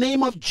able. In the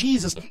name of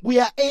Jesus, we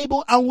are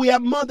able and we are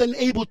more than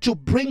able to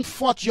bring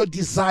forth your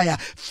desire.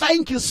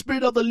 Thank you,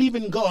 Spirit of the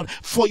living God,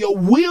 for your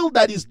will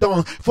that is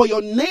done, for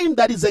your name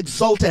that is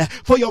exalted,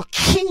 for your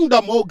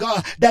kingdom, oh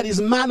God, that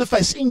is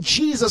manifest in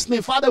Jesus'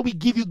 name. Father, we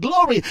give you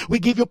glory. We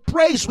give you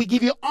praise. We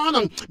give you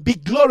honor. Be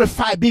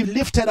glorified. Be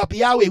lifted up,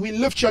 Yahweh. We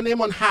lift your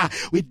name on high.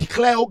 We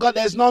declare, oh God,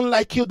 there's none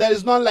like you. There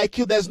is none like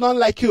you. There's none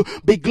like you.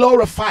 Be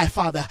glorified,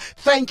 Father.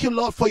 Thank you,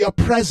 Lord, for your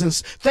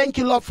presence. Thank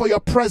you, Lord, for your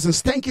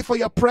presence. Thank you for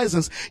your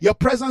presence. Your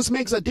presence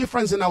makes a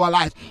difference in our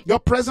life. Your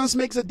presence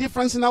makes a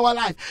difference in our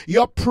life.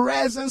 Your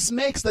presence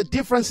makes the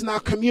difference in our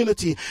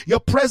community. Your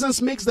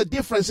presence makes the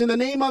difference in the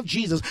name of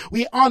Jesus.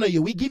 We honor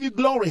you. We give you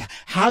glory.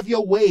 Have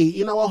your way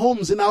in our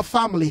homes, in our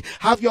family.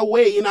 Have your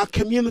way in our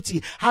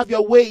community. Have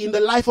your way in the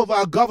life of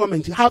our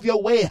government. Have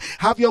your way.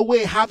 Have your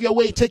way. Have your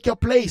way. Take your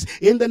place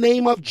in the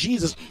name of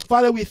Jesus.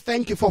 Father, we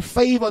thank you for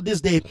favor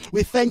this day.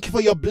 We thank you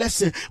for your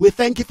blessing. We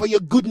thank you for your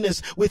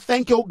goodness. We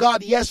thank you, oh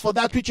God, yes, for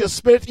that which your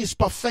spirit is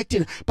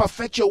perfecting.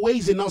 Perfect your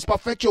ways in us.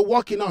 Perfect your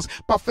work in us.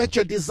 Perfect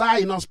your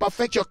desire in us.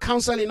 Perfect your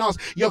counsel in us.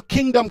 Your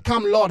kingdom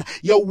come, Lord.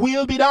 Your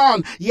will be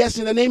done. Yes,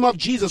 in the name of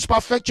Jesus.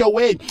 Perfect your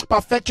way.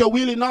 Perfect your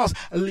will in us.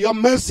 Your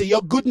mercy,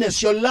 your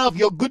goodness, your love,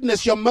 your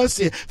goodness, your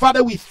mercy.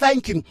 Father, we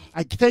thank you.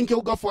 I thank you,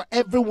 oh God, for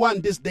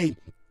everyone this day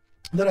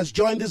that has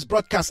joined this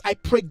broadcast. I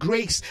pray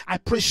grace, I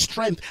pray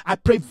strength, I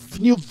pray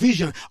new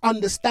vision,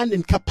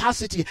 understanding,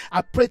 capacity,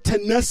 I pray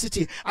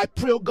tenacity. I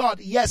pray, oh God,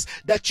 yes,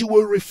 that you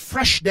will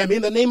refresh them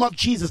in the name of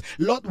Jesus.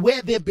 Lord,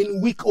 where they've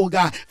been weak, oh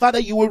God, Father,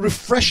 you will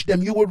refresh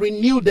them, you will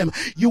renew them,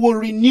 you will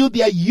renew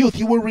their youth,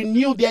 you will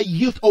renew their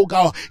youth, oh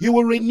God, you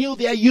will renew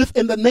their youth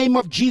in the name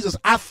of Jesus.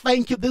 I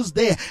thank you this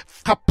day,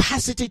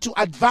 capacity to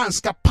advance,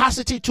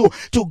 capacity to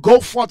go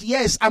forth,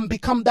 yes, and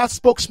become that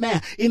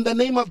spokesman in the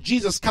name of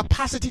Jesus,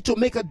 capacity to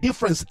make a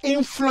difference.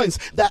 Influence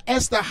that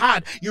Esther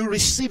had, you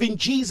receive in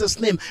Jesus'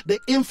 name. The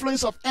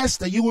influence of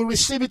Esther, you will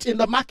receive it in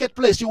the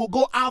marketplace. You will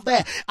go out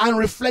there and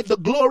reflect the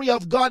glory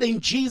of God in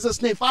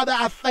Jesus' name. Father,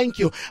 I thank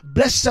you.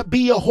 Blessed be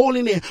your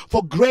holy name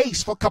for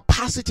grace, for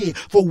capacity,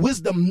 for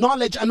wisdom,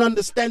 knowledge, and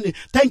understanding.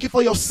 Thank you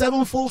for your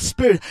sevenfold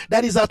spirit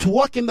that is at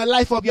work in the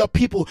life of your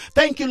people.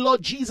 Thank you,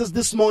 Lord Jesus,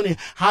 this morning.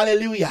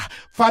 Hallelujah.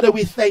 Father,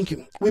 we thank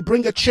you. We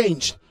bring a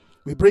change.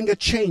 We bring a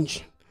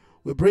change.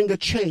 We bring a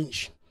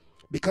change.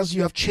 Because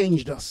you have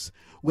changed us.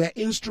 We are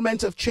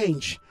instruments of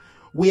change.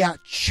 We are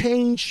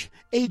change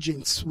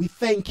agents. We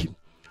thank you.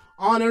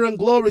 Honor and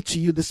glory to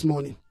you this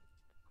morning.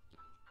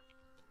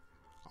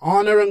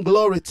 Honor and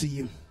glory to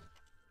you.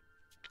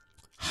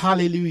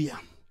 Hallelujah.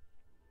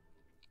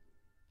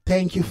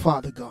 Thank you,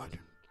 Father God.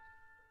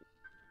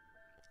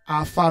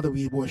 Our Father,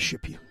 we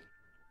worship you.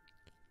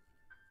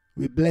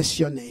 We bless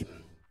your name.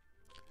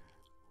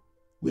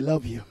 We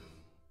love you.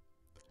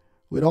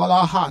 With all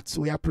our hearts,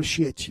 we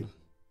appreciate you.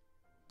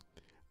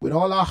 With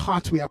all our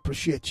heart, we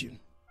appreciate you.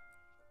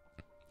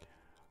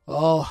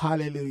 Oh,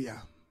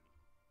 hallelujah.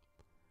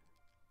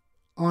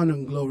 Honor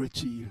and glory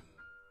to you.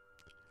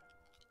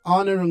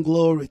 Honor and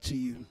glory to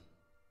you.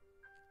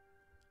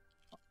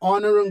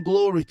 Honor and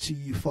glory to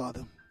you,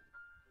 Father.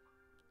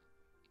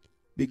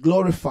 Be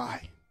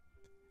glorified.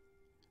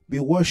 Be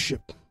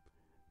worshipped.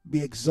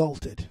 Be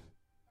exalted.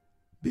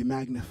 Be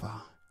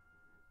magnified.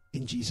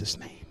 In Jesus'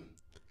 name.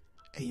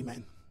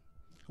 Amen.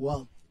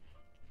 Well,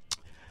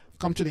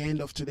 come to the end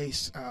of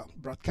today's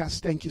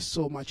broadcast. Thank you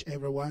so much,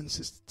 everyone.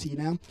 Sister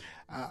Tina,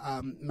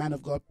 man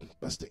of God,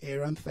 Pastor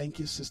Aaron, thank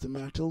you. Sister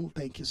Myrtle,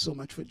 thank you so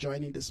much for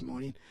joining this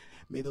morning.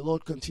 May the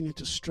Lord continue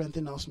to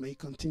strengthen us. May He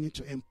continue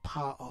to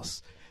empower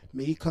us.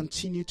 May He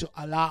continue to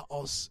allow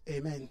us,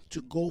 amen,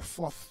 to go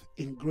forth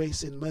in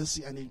grace, in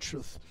mercy, and in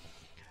truth.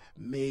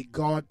 May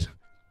God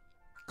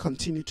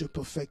continue to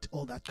perfect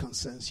all that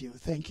concerns you.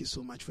 Thank you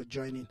so much for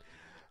joining.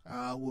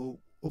 We'll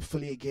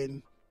hopefully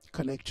again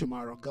connect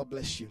tomorrow. God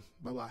bless you.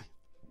 Bye-bye.